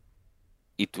that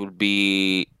it will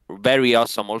be very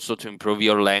awesome also to improve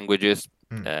your languages,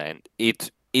 and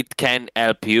it can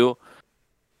help you.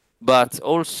 But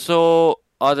also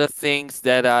other things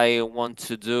that I want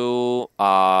to do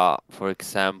are, for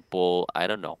example, I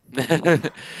don't know,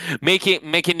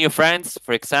 making new friends.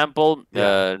 For example,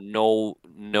 know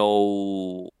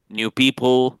new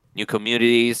people, new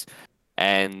communities,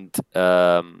 and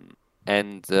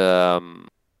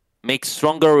make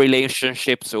stronger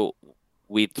relationships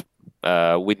with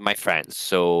my friends.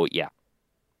 So yeah,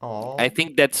 I Oh,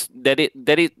 think this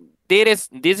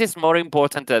is more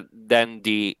important than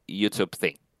the YouTube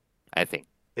thing. I think.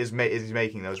 is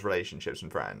making those relationships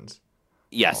and friends.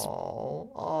 Yes.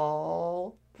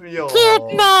 Oh, Bjorn.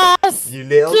 Cuteness! You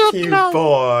little cute Cuteness!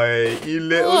 boy. You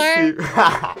little Yeah.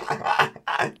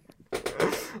 cute.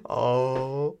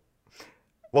 Oh.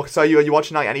 What? So are you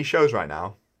watching like any shows right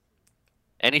now?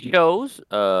 Any shows?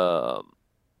 Not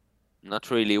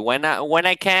really. When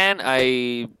I can,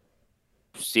 I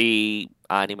see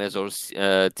animes or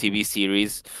TV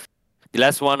series. The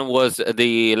last one was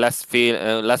the last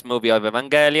movie of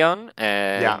Evangelion,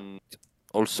 Yeah. and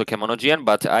also Kemonojian.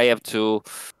 But I have to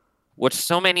watch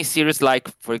so many series. Like,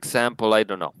 for example, I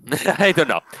don't know. I don't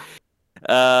know.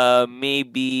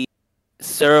 Maybe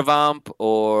Servamp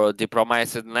or The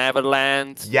Promised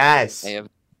Neverland. I Yes. have.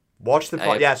 Watch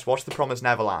I have. Watch the Promised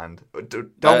Neverland.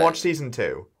 Don't But watch season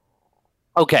 2.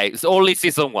 okay, it's only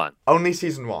season 1. Only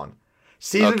season 1.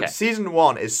 Okay. Season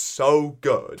 1 is so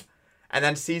good, and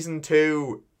then season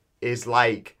 2 is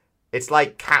like it's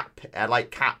like cat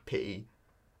pee.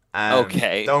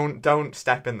 Okay. Don't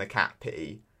step in the cat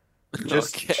pee.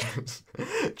 Just Okay.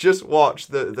 just watch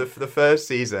the first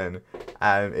season.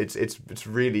 It's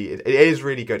really it is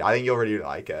really good. I think you'll really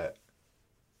like it.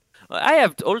 I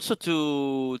have also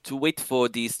to wait for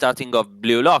the starting of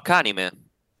Blue Lock anime.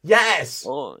 Yes.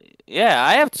 Oh, yeah,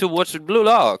 I have to watch Blue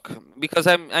Lock because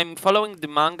I'm following the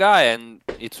manga and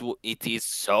it is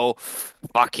so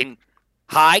fucking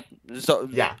high. So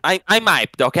Yeah. I'm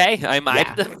hyped, okay? I'm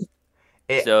Yeah. hyped.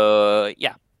 It So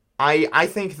yeah. I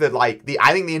think that like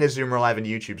I think the Inazuma 11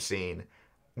 YouTube scene,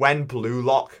 when Blue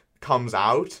Lock comes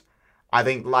out, I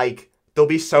think like there'll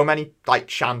be so many like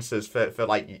chances for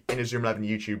like Inazuma 11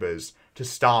 YouTubers to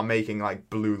start making like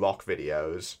Blue Lock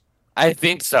videos. I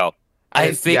think so.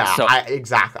 I think Yeah, so.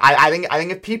 exactly. I think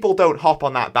if people don't hop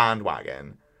on that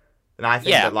bandwagon, then I think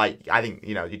Yeah, that like I think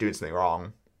you're doing something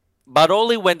wrong. but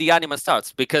only when the anime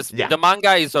starts because Yeah, the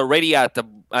manga is already at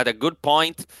a good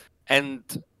point and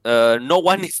no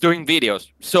one is doing videos.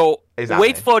 So wait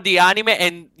exactly. for the anime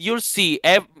and you'll see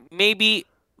maybe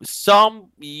some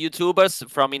YouTubers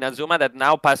from Inazuma that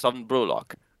now pass on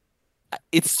Brewlock.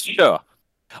 It's sure.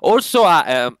 I'll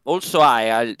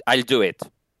do it,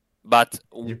 but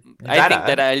You I think that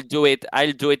better. I'll do it.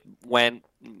 I'll do it when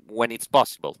it's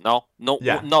possible. No,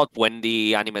 Yeah. not when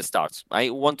the anime starts. I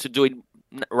want to do it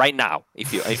right now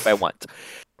if I want.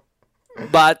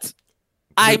 But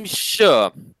I'm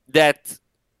sure that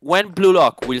when Blue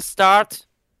Lock will start,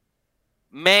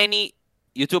 many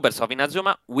YouTubers of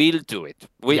Inazuma will do it.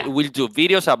 Yeah. Will do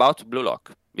videos about Blue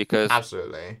Lock because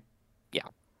Absolutely. yeah.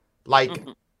 Like,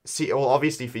 see, well,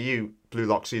 obviously for you, Blue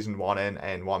Lock season 1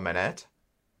 in 1 minute.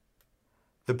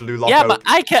 The Blue Lock. Yeah, but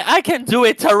I can do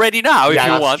it already now if Yeah,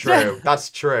 you that's want. true. That's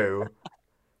true.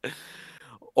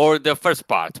 Or the first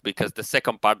part because the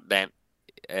second part then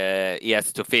he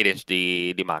has to finish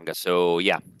the manga. So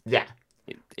yeah, Yeah.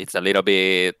 it's a little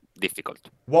bit difficult.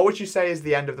 What would you say is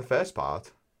the end of the first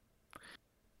part?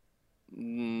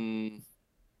 Mm,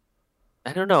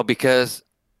 I don't know because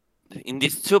in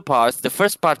these two parts, the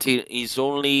first part is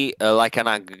only like an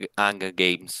Hunger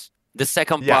Games. The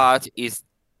second Yeah. part is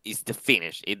the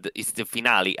finish. It's the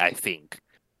finale, I think.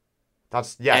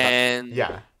 That's yeah. And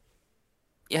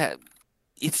yeah,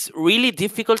 it's really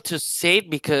difficult to say it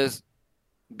because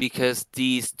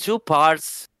these two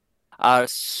parts are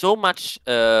so much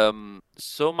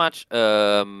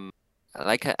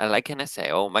like can I say?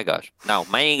 Oh my gosh! Now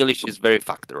my English is very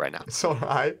fucked right now. It's all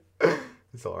right.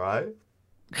 It's all right.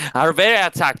 Are very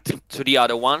attacked to the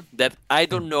other one that I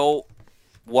don't know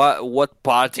what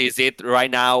part is it right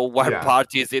now. What Yeah.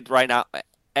 part is it right now?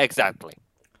 Exactly.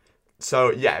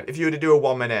 So yeah, if you were to do a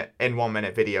 1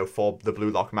 minute video for the Blue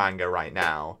Lock manga right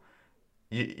now,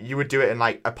 you would do it in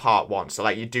like a part 1. So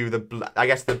like you do I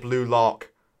guess the Blue Lock.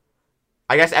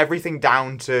 I guess everything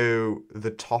down to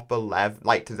the top 11,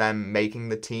 like to them making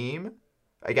the team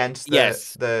against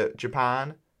the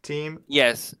Japan team.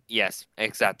 Yes,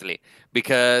 exactly.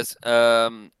 Because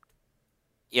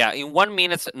yeah, in 1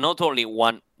 minute, not only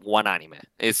one anime.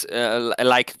 It's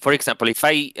like, for example, if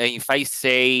I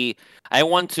say I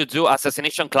want to do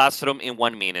Assassination Classroom in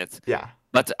 1 minute, Yeah.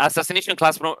 but Assassination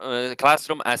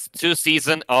Classroom has 2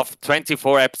 seasons of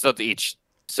 24 episodes each,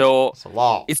 so It's a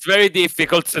lot. it's very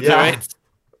difficult to do it.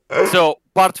 So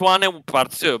part 1 and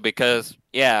part 2, because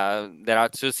there are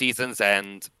 2 seasons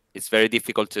and it's very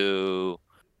difficult to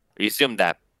resume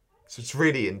that. So it's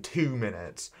really in 2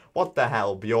 minutes. What the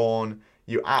hell, Bjorn?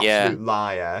 You Yeah. absolute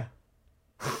liar.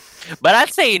 But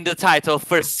I'd say in the title,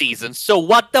 first season. So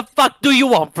what the fuck do you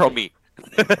want from me?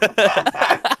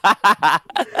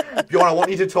 Bjorn, I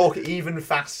want you to talk even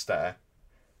faster.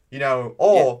 You know,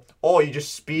 or you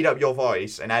just speed up your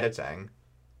voice in editing.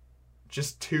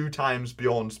 Just 2 times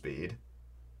Bjorn speed.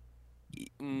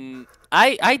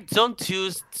 I don't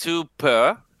use 2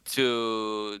 per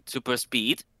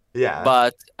speed. Yeah.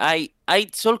 But I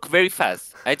talk very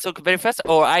fast.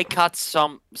 Or I cut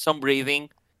some breathing.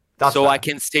 That's so fair. I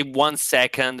can save 1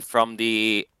 second from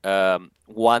the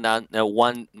 1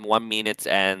 minute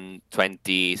and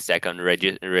 20-second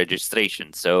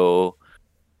registration. So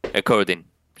according.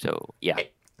 So yeah.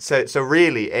 So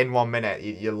really, in 1 minute,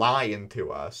 you're lying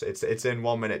to us. It's in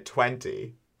 1 minute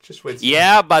 20. Just with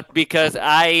Yeah, but because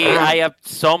I have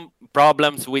some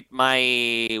problems with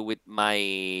my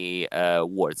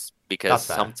words, because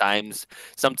sometimes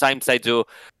I do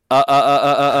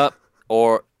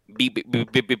or beep, beep,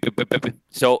 beep, beep, beep, beep, beep.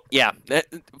 So yeah,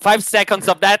 5 seconds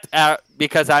of that are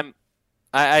because I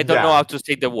don't know how to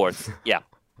say the words. Yeah.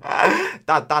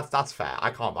 That's fair. I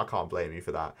can't blame you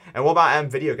for that. And what about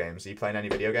video games? Are you playing any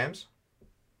video games?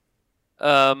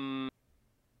 The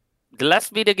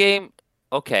last video game.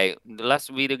 Okay, the last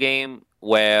video game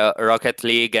were Rocket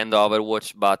League and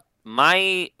Overwatch, but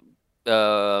my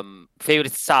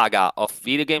favorite saga of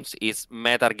video games is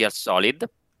Metal Gear Solid.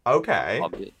 Okay.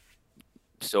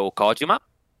 So Kojima,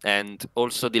 and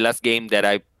also the last game that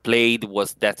I played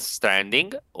was Death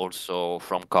Stranding, also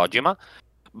from Kojima.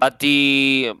 But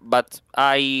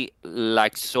I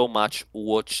like so much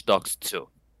Watch Dogs 2.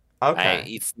 Okay.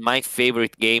 It's my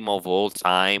favorite game of all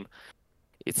time.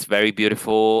 It's very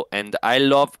beautiful, and I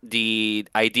love the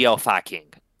idea of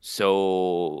hacking.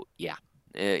 So yeah,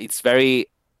 it's very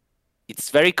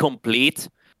complete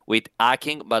with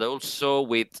hacking, but also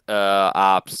with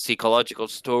a psychological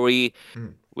story,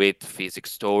 with physics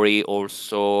story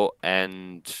also,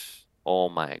 and oh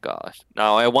my gosh!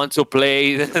 Now I want to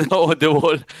play the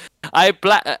whole.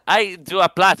 I do a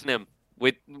platinum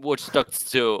with Watch Dogs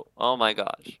 2. Oh my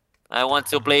gosh! I want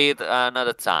to play it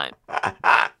another time.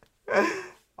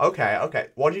 Okay.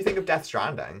 What do you think of Death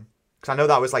Stranding? Because I know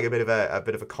that was like a bit of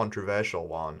a controversial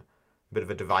one, a bit of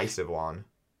a divisive one.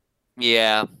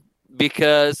 Yeah,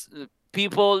 because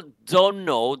people don't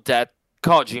know that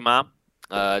Kojima,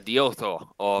 the author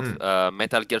of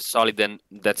Metal Gear Solid and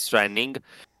Death Stranding,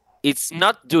 it's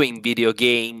not doing video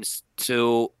games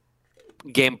to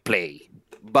gameplay,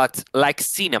 but like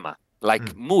cinema,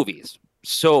 like movies.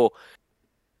 So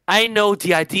I know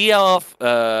the idea of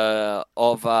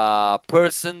a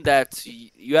person that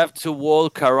you have to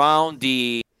walk around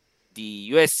the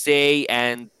USA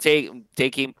and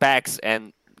taking packs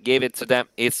and give it to them.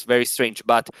 It's very strange,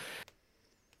 but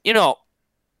you know,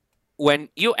 when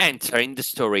you enter in the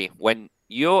story, when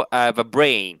you have a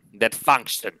brain that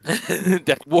functions,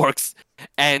 that works,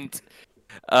 and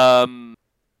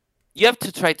you have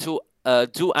to try to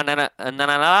do an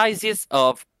analysis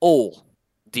of all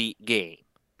the game.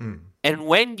 And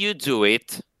when you do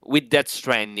it with Death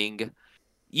Stranding,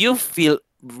 you feel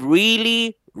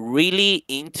really, really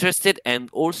interested and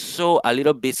also a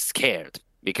little bit scared,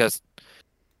 because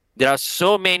there are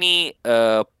so many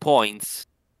points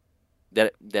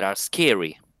that are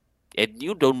scary, and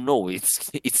you don't know it's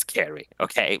scary.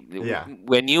 Okay. Yeah.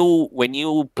 When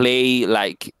you play,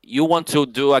 like, you want to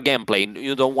do a gameplay,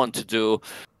 you don't want to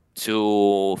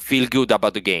feel good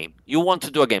about the game. You want to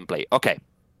do a gameplay. Okay.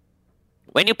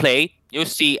 When you play, you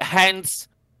see hands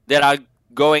that are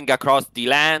going across the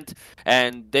land,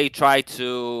 and they try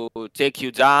to take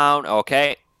you down.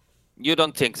 Okay, you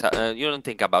don't think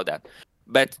about that.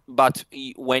 But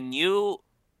when you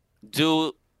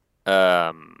do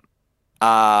an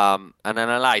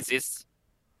analysis,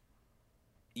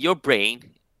 your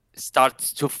brain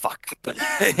starts to fuck.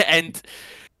 And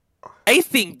I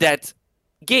think that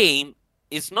game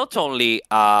is not only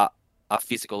a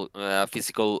physical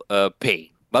pain,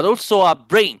 but also a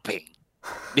brain pain.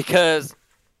 Because,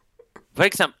 for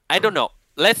example, I don't know.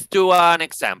 Let's do an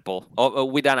example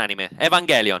with an anime,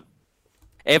 Evangelion.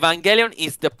 Evangelion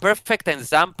is the perfect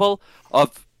example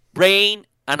of brain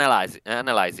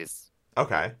analysis.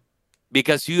 Okay.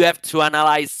 because you have to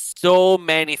analyze so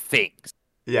many things.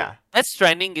 Yeah. Death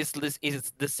Stranding is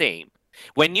the same.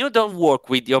 When you don't work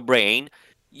with your brain,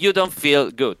 you don't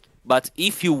feel good. But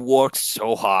if you work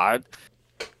so hard,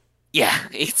 yeah,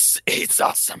 it's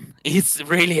awesome. It's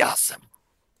really awesome.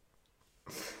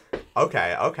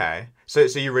 Okay. So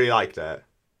you really liked it?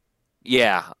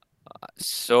 Yeah,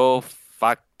 so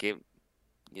fucking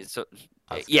so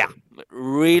That's yeah, good.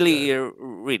 really,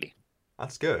 really.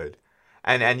 That's good.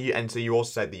 And so you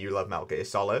also said that you love Metal Gear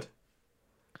Solid.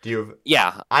 Do you?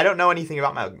 Yeah, I don't know anything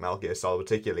about Metal Gear Solid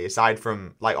particularly, aside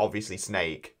from like obviously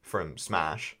Snake from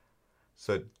Smash.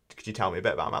 So could you tell me a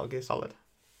bit about Metal Gear Solid?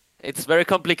 it's very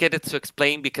complicated to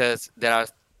explain because there are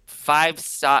five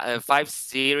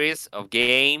series of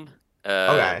Okay.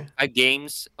 5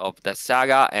 games of the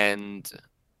saga, and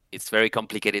it's very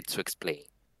complicated to explain.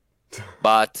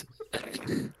 But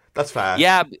That's fair.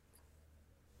 yeah,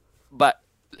 but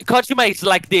Kojima is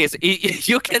like this.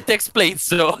 You can't explain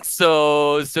so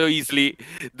easily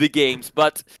the games.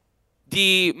 But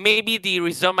maybe the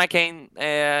resume I can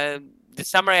the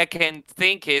summary I can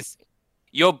think is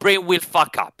your brain will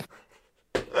fuck up.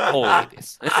 Only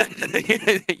this.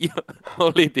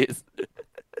 Only this.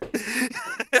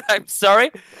 I'm sorry,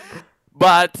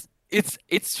 but it's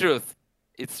truth.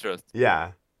 It's truth.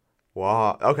 Yeah.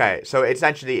 What? Okay. So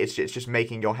essentially, it's just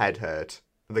making your head hurt.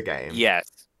 The game.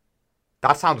 Yes.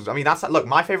 That sounds. I mean, look.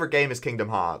 My favorite game is Kingdom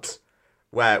Hearts,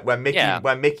 where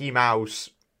Mickey Mouse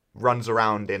runs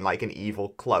around in like an evil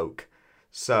cloak.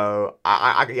 So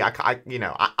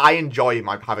I enjoy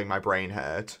having my brain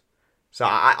hurt. So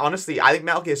I honestly I think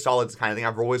Metal Gear Solid is the kind of thing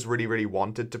I've always really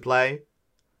wanted to play,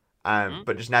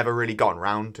 but just never really gotten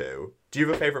around to. Do you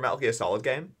have a favorite Metal Gear Solid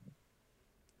game?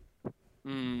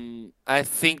 I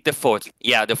think the fourth.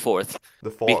 Yeah, the fourth.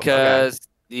 The fourth. Because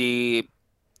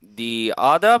the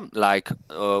other, like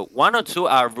 1 or 2,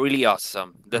 are really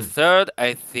awesome. The third,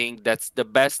 I think that's the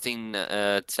best in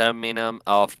terminum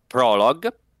of prologue.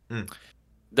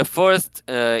 The first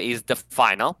is the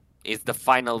final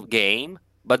game.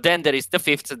 But then there is the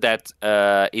fifth that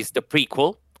is the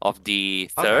prequel of the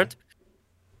third,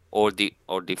 or the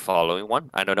following one.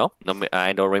 I don't know. No,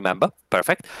 I don't remember.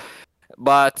 Perfect.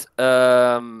 But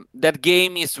that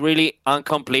game is really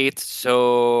incomplete.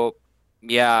 So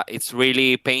yeah, it's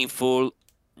really painful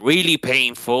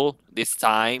this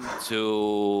time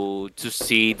to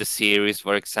see the series.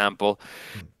 For example,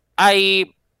 I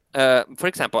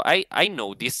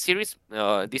know this series,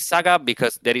 this saga,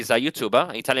 because there is a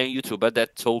Italian YouTuber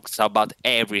that talks about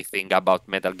everything about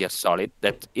Metal Gear Solid.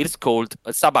 That is called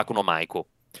Sabaku no Maiko.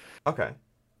 Okay.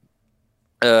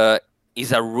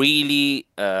 Is a really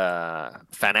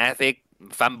fanatic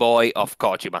fanboy of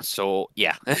Kojima. So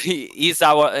yeah,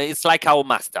 it's like our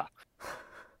master,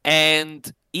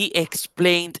 and he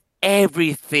explained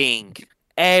everything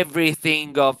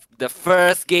of the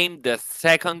first game, the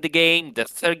second game, the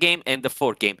third game, and the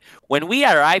fourth game. When we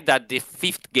arrived at the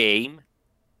fifth game,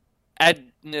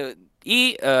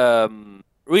 he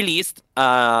released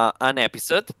an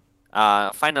episode,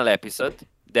 final episode,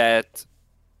 that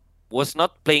was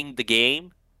not playing the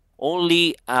game,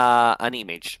 only an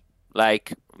image,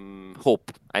 like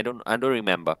hope. I don't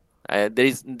remember.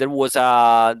 There was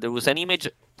an image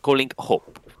calling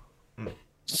hope.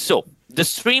 So the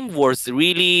stream was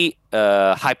really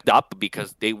hyped up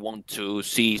because they want to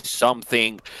see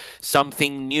something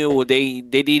new. They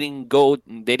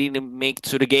didn't make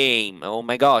to the game. Oh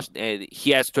my gosh,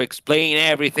 he has to explain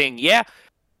everything. Yeah,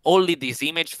 only this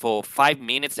image for 5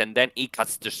 minutes, and then he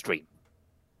cuts the stream.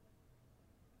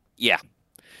 Yeah,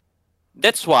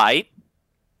 that's why,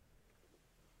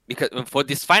 because for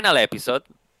this final episode,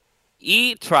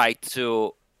 he tried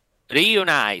to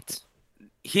reunite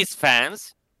his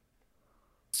fans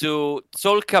to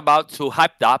talk about, to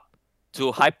hype up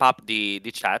the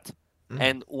chat.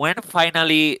 And when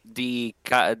finally the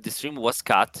stream was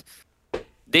cut,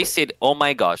 they said, "Oh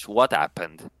my gosh, what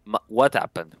happened? What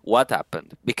happened?"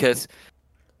 Because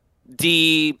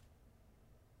the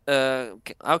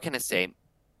how can I say,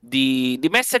 the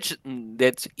message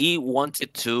that he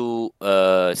wanted to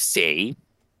say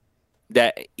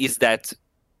that is that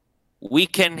we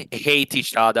can hate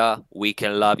each other, we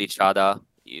can love each other.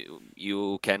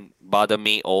 You can bother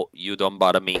me or you don't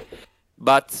bother me.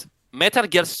 But Metal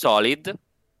Gear Solid,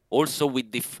 also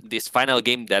with this final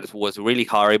game that was really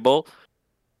horrible,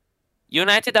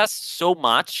 united us so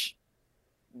much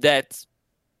that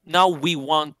now we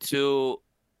want to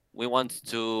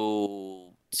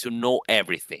know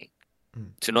everything,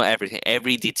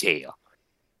 every detail.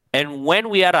 And when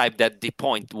we arrived at the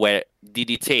point where the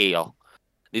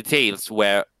details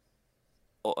were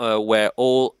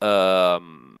all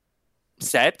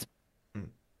set,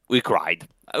 we cried.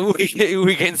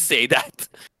 We can say that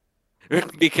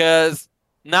because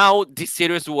now this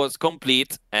series was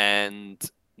complete and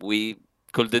we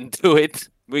couldn't do it.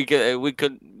 We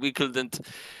couldn't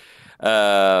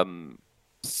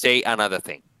say another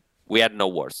thing. We had no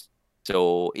words.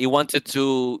 So he wanted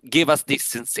to give us this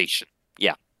sensation.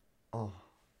 Yeah. Oh,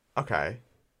 okay.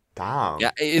 Damn.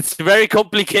 Yeah, it's very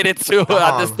complicated to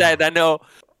understand, I know.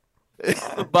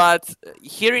 But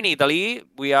here in Italy,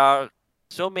 we are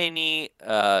so many,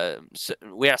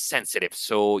 we are sensitive.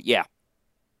 So yeah,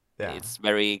 it's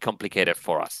very complicated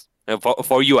for us.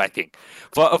 For you, I think.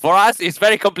 For us, it's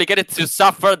very complicated to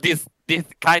suffer this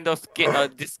kind of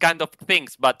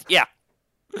things. But yeah,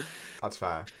 that's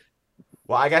fair.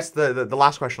 Well, I guess the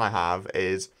last question I have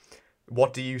is,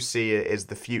 what do you see is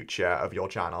the future of your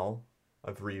channel,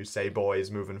 of Ryuusei Boys,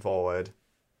 moving forward?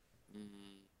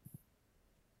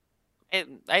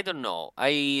 I don't know.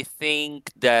 I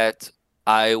think that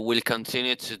I will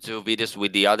continue to do videos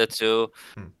with the other two,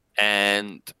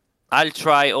 and I'll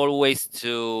try always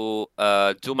to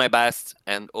do my best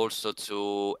and also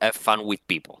to have fun with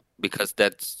people, because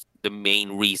that's the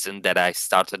main reason that I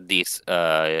started this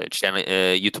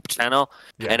YouTube channel,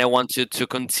 and I want to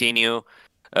continue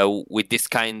with this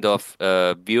kind of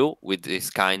view, with this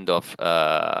kind of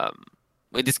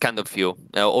view,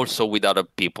 also with other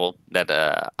people that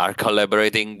are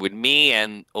collaborating with me,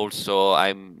 and also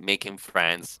I'm making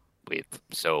friends with.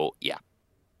 So yeah.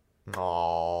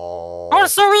 Aww.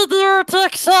 Also with you,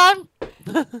 Texan.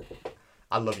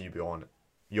 I love you, Bjorn.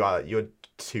 You're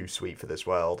too sweet for this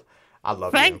world. I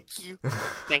love you. Thank you.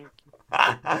 Thank you.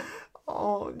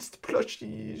 Oh, it's the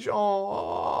plushies.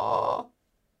 Oh.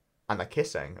 And they're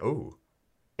kissing. Ooh.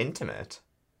 Intimate.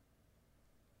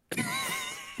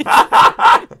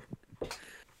 I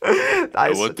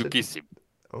want to kiss him.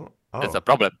 Oh. That's a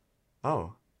problem.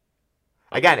 Oh.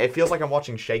 Again, it feels like I'm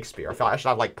watching Shakespeare. I feel like I should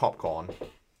have, like, popcorn.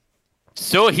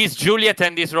 So he's Juliet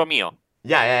and he's Romeo.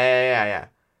 Yeah.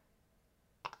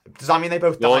 Does that mean they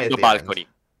both die at the balcony? End?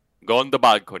 Go on the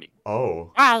balcony.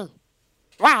 Oh.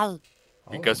 Why?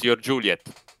 Because you're Juliet.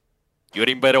 You're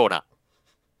in Verona.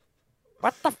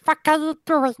 What the fuck are you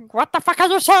doing? What the fuck are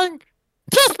you saying?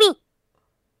 Kiss me!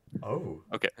 Oh.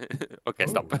 Okay. Okay,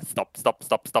 stop.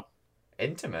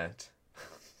 Intimate.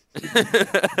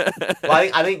 Well,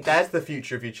 I think there's the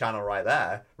future of your channel right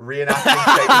there. Reenacting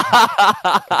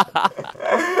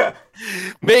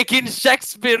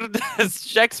Shakespeare. Making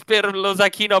Shakespeare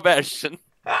Losakino version.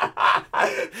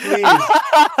 Please.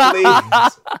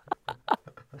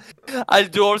 I'll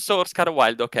do also Oscar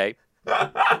Wilde, okay?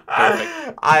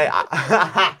 Perfect.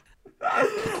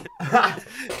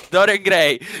 Dorian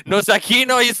Gray.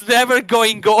 Nosakino is never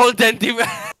going gold and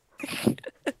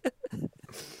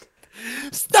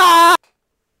Stop!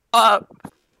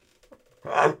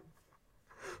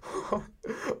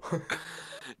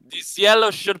 This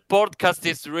yellow shirt podcast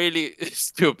is really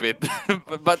stupid,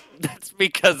 but that's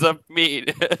because of me.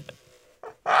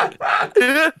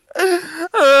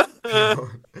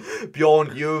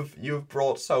 Bjorn, you've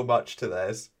brought so much to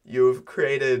this. You've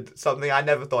created something I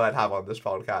never thought I'd have on this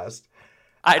podcast.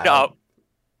 I know.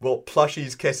 Well,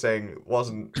 plushies kissing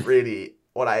wasn't really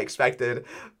what I expected,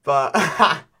 but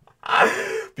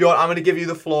Bjorn, I'm going to give you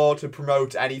the floor to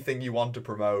promote anything you want to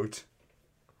promote.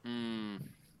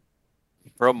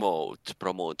 Promote.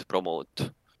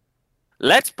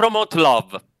 Let's promote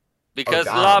love, because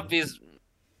love is...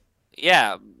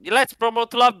 Yeah, let's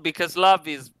promote love, because love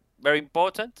is very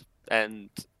important, and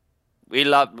we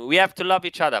have to love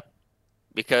each other,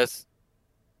 because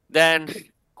then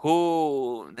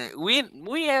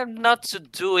we have not to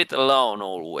do it alone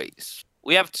always.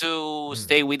 We have to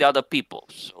stay with other people.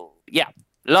 So yeah,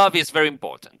 love is very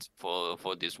important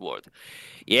for this world.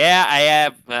 Yeah,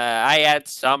 I had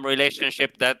some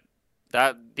relationship that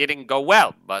didn't go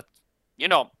well, but you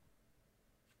know,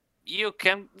 you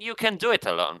can do it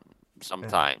alone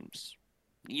sometimes.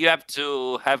 You have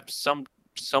to have some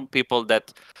people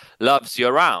that loves you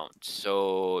around.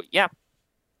 So yeah,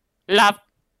 love.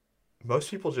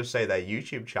 Most people just say their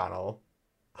YouTube channel.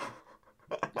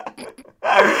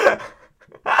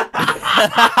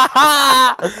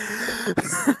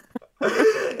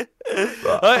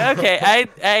 Okay,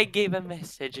 I gave a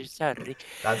message. Sorry.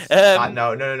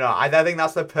 No. I think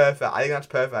that's perfect. I think that's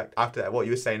perfect. After what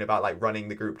you were saying about like running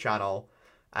the group channel,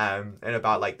 and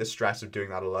about like the stress of doing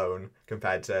that alone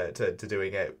compared to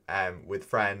doing it with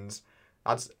friends.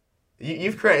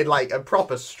 You've created like a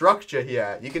proper structure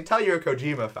here. You can tell you're a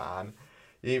Kojima fan.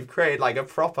 You've created like a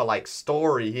proper like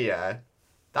story here.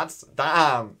 That's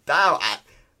damn.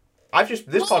 This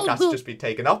podcast has just been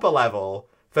taken up a level.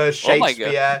 First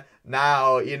Shakespeare,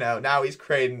 now he's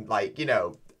creating like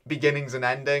beginnings and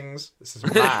endings. This is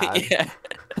mad.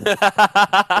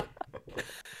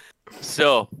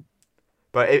 So,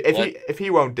 but if he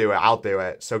won't do it, I'll do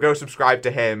it. So go subscribe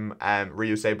to him,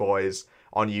 Ryuusei Boys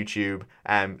on YouTube,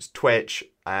 Twitch,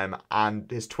 and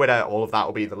his Twitter. All of that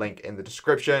will be the link in the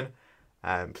description.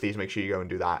 Please make sure you go and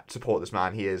do that. Support this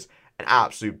man. He is an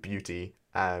absolute beauty,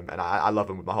 and I love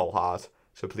him with my whole heart.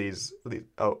 So please.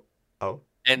 Oh.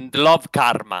 And love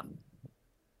karma.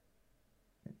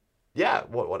 Yeah.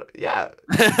 What? Yeah.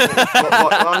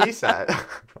 what he said.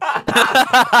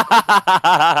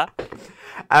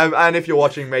 And if you're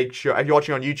watching on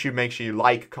YouTube, make sure you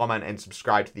like, comment, and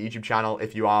subscribe to the YouTube channel.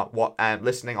 If you are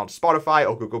listening on Spotify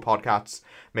or Google Podcasts,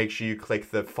 make sure you click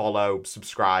the follow,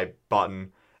 subscribe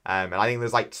button. And I think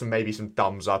there's like maybe some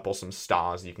thumbs up or some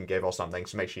stars you can give or something.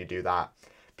 So make sure you do that.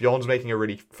 Bjorn's making a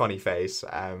really funny face.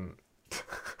 I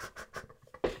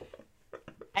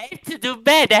have to do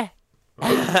better.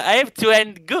 I have to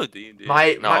end good.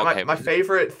 My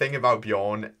favorite thing about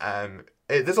Bjorn,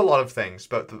 there's a lot of things,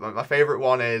 but my favorite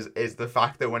one is the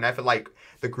fact that whenever like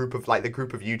the group of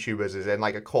YouTubers is in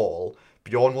like a call,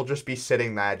 Bjorn will just be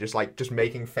sitting there just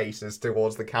making faces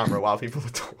towards the camera while people are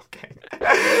talking.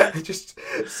 Just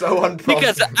so unprompted.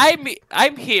 Because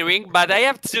I'm hearing, but I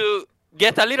have to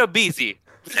get a little busy.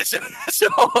 So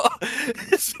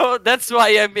that's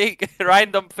why I make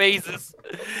random faces.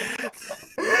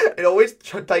 It always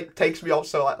takes me off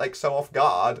so off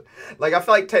guard. Like I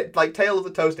feel like Tale of the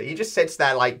Toaster. He just sits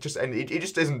there and he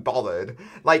just isn't bothered.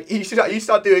 Like you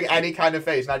start doing any kind of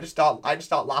face, and I just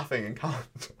start laughing and can't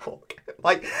talk.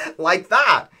 Like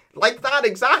that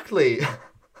exactly.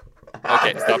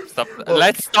 Okay, stop.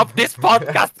 Let's stop this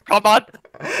podcast. Come on.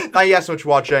 Thank you guys so much for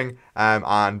watching.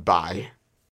 And bye.